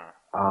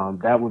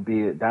 That would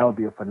be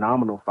a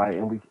phenomenal fight,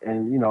 and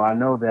I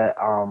know that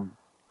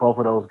both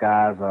of those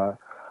guys are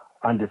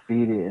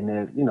undefeated, and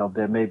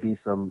there may be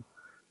some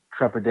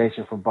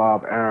trepidation for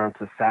Bob Arum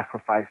to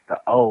sacrifice the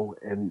O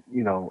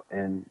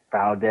in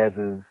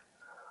Valdez's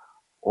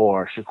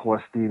or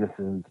Shakur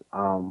Stevenson's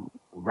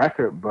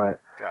record,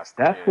 but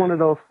that's one of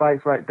those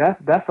fights, right?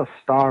 That's a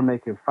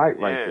star-making fight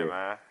right there. Yeah,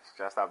 man.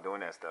 Gotta stop doing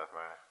that stuff,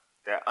 man.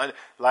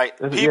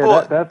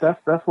 People.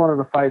 That's one of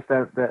the fights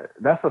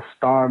that's a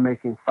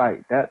star-making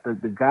fight. That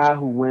the guy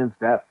who wins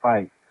that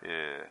fight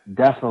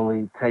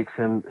definitely takes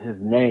his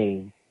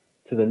name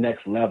to the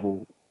next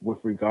level with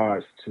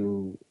regards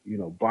to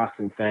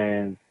boxing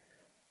fans,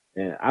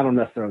 and I don't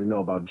necessarily know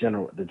about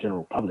the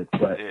general public,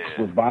 but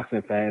with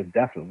boxing fans,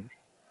 definitely.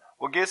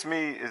 What gets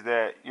me is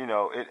that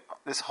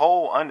this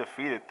whole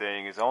undefeated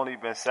thing has only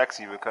been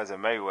sexy because of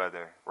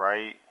Mayweather,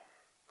 right?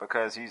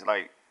 Because he's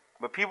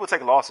but people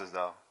take losses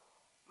though.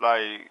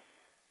 Mayweather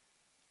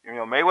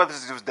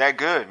was that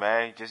good,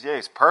 man.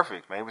 He's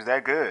perfect, man. He was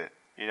that good.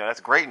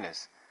 That's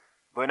greatness.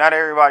 But not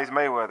everybody's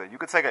Mayweather. You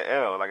could take an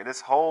L.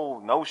 This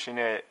whole notion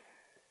that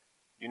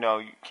you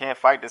can't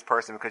fight this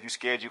person because you're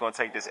scared you're gonna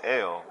take this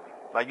L.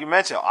 Like you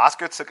mentioned,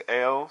 Oscar took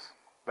L's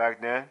back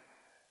then.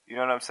 You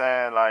know what I'm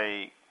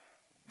saying?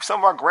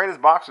 Some of our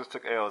greatest boxers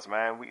took L's,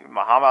 man.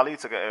 Muhammad Ali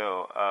took an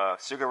L.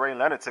 Sugar Ray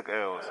Leonard took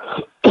L's.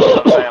 You know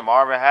what I'm saying?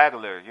 Marvin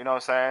Hagler. You know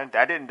what I'm saying?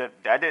 That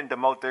didn't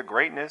demote their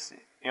greatness.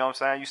 You know what I'm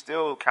saying? You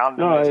still counted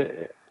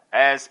them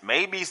as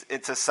maybe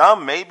to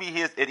some, maybe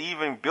it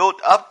even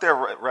built up their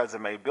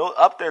resume, built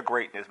up their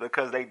greatness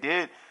because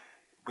they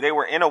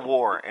were in a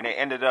war and they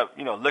ended up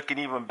looking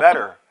even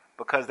better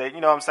because they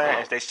what I'm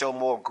saying? They show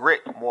more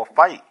grit, more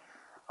fight.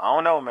 I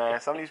don't know, man.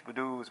 Some of these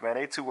dudes, man,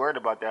 they too worried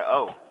about that.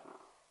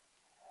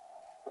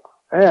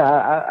 Yeah,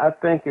 I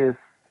think it's.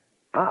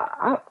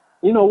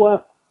 You know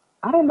what?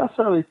 I don't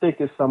necessarily think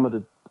it's some of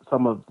the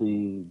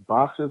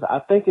boxers. I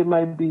think it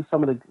might be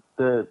some of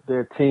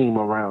their team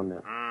around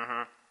them.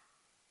 Mm-hmm.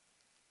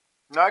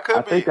 No, it could be.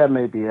 I think that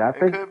may be it.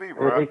 It could be,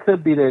 bro. It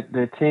could be that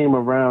their team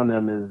around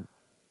them is,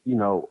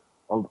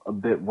 a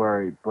bit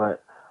worried.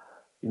 But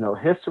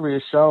history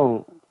has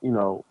shown,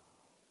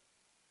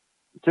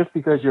 just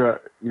because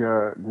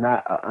you're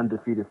not an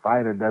undefeated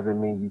fighter doesn't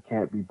mean you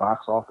can't be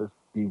box office.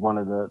 Be one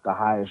of the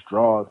highest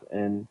draws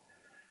in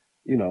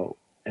in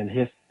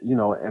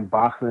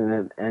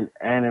boxing and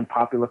in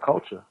popular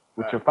culture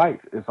with your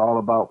fights. It's all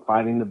about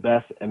fighting the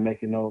best and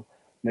making the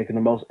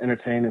most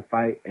entertaining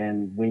fight,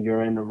 and when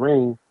you're in the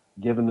ring,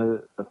 giving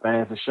the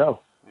fans a show.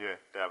 Yeah,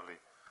 definitely.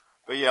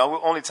 But yeah,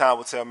 only time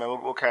will tell,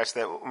 man. We'll catch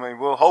that. I mean,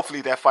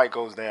 hopefully that fight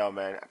goes down,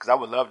 man, because I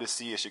would love to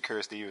see a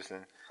Shakur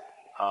Stevenson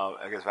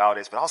against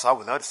Valdez, but also I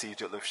would love to see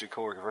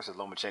Shakur versus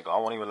Lomachenko. I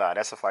won't even lie.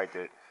 That's a fight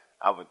that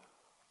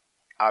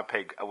I'd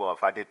pay. Well,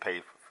 if I did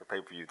pay for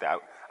pay-per-view,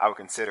 I would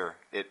consider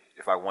it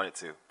if I wanted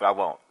to, but I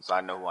won't. So I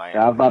know who I am.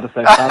 Yeah, I was about to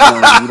say, you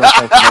don't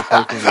pay for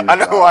no pay-per-view. I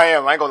know who I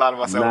am. I ain't gonna lie to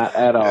myself. Not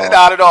at all.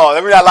 Not at all.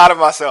 Let me not lie to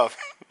myself.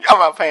 I'm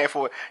not paying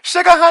for it.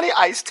 Sugar, honey,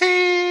 iced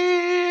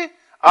tea.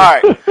 All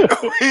right.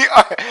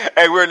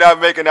 We're not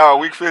making our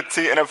Week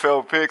 15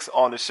 NFL picks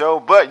on the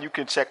show, but you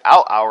can check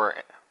out our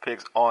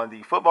picks on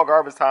the Football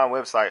Garbage Time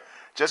website.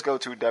 Just go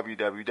to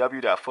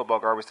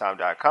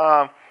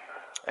www.footballgarbagetime.com.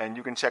 And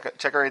you can check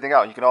everything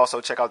out. You can also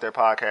check out their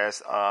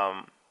podcast.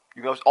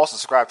 You can also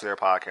subscribe to their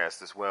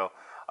podcast as well.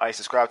 You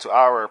subscribe to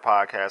our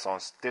podcast on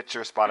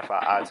Stitcher,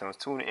 Spotify, iTunes,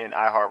 TuneIn,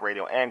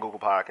 iHeartRadio, and Google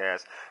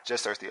Podcasts.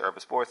 Just search the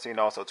Urban Sports Scene.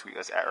 Also tweet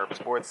us at Urban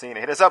Sports Scene. And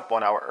hit us up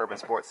on our Urban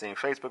Sports Scene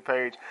Facebook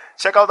page.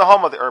 Check out the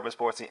home of the Urban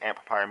Sports Scene, Amp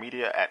Papyri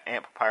Media, at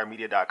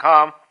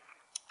amppapiremedia.com.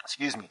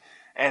 Excuse me.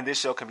 And this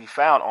show can be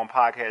found on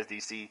Podcast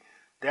DC.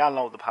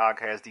 Download the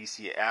Podcast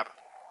DC app.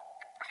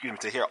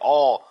 To hear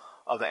all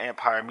of the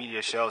Empire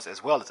Media shows,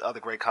 as well as other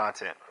great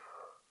content.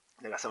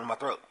 I got something in my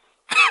throat.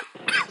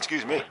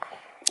 Excuse me.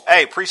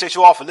 Hey, appreciate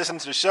you all for listening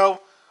to the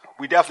show.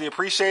 We definitely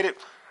appreciate it.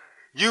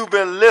 You've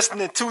been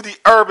listening to the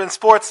Urban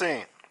Sports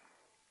Scene.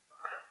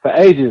 For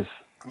ages.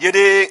 You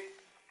dig?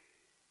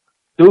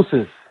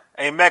 Deuces.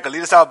 Hey, Mecca,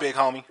 lead us out, big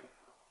homie.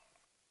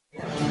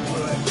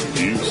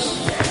 Peace.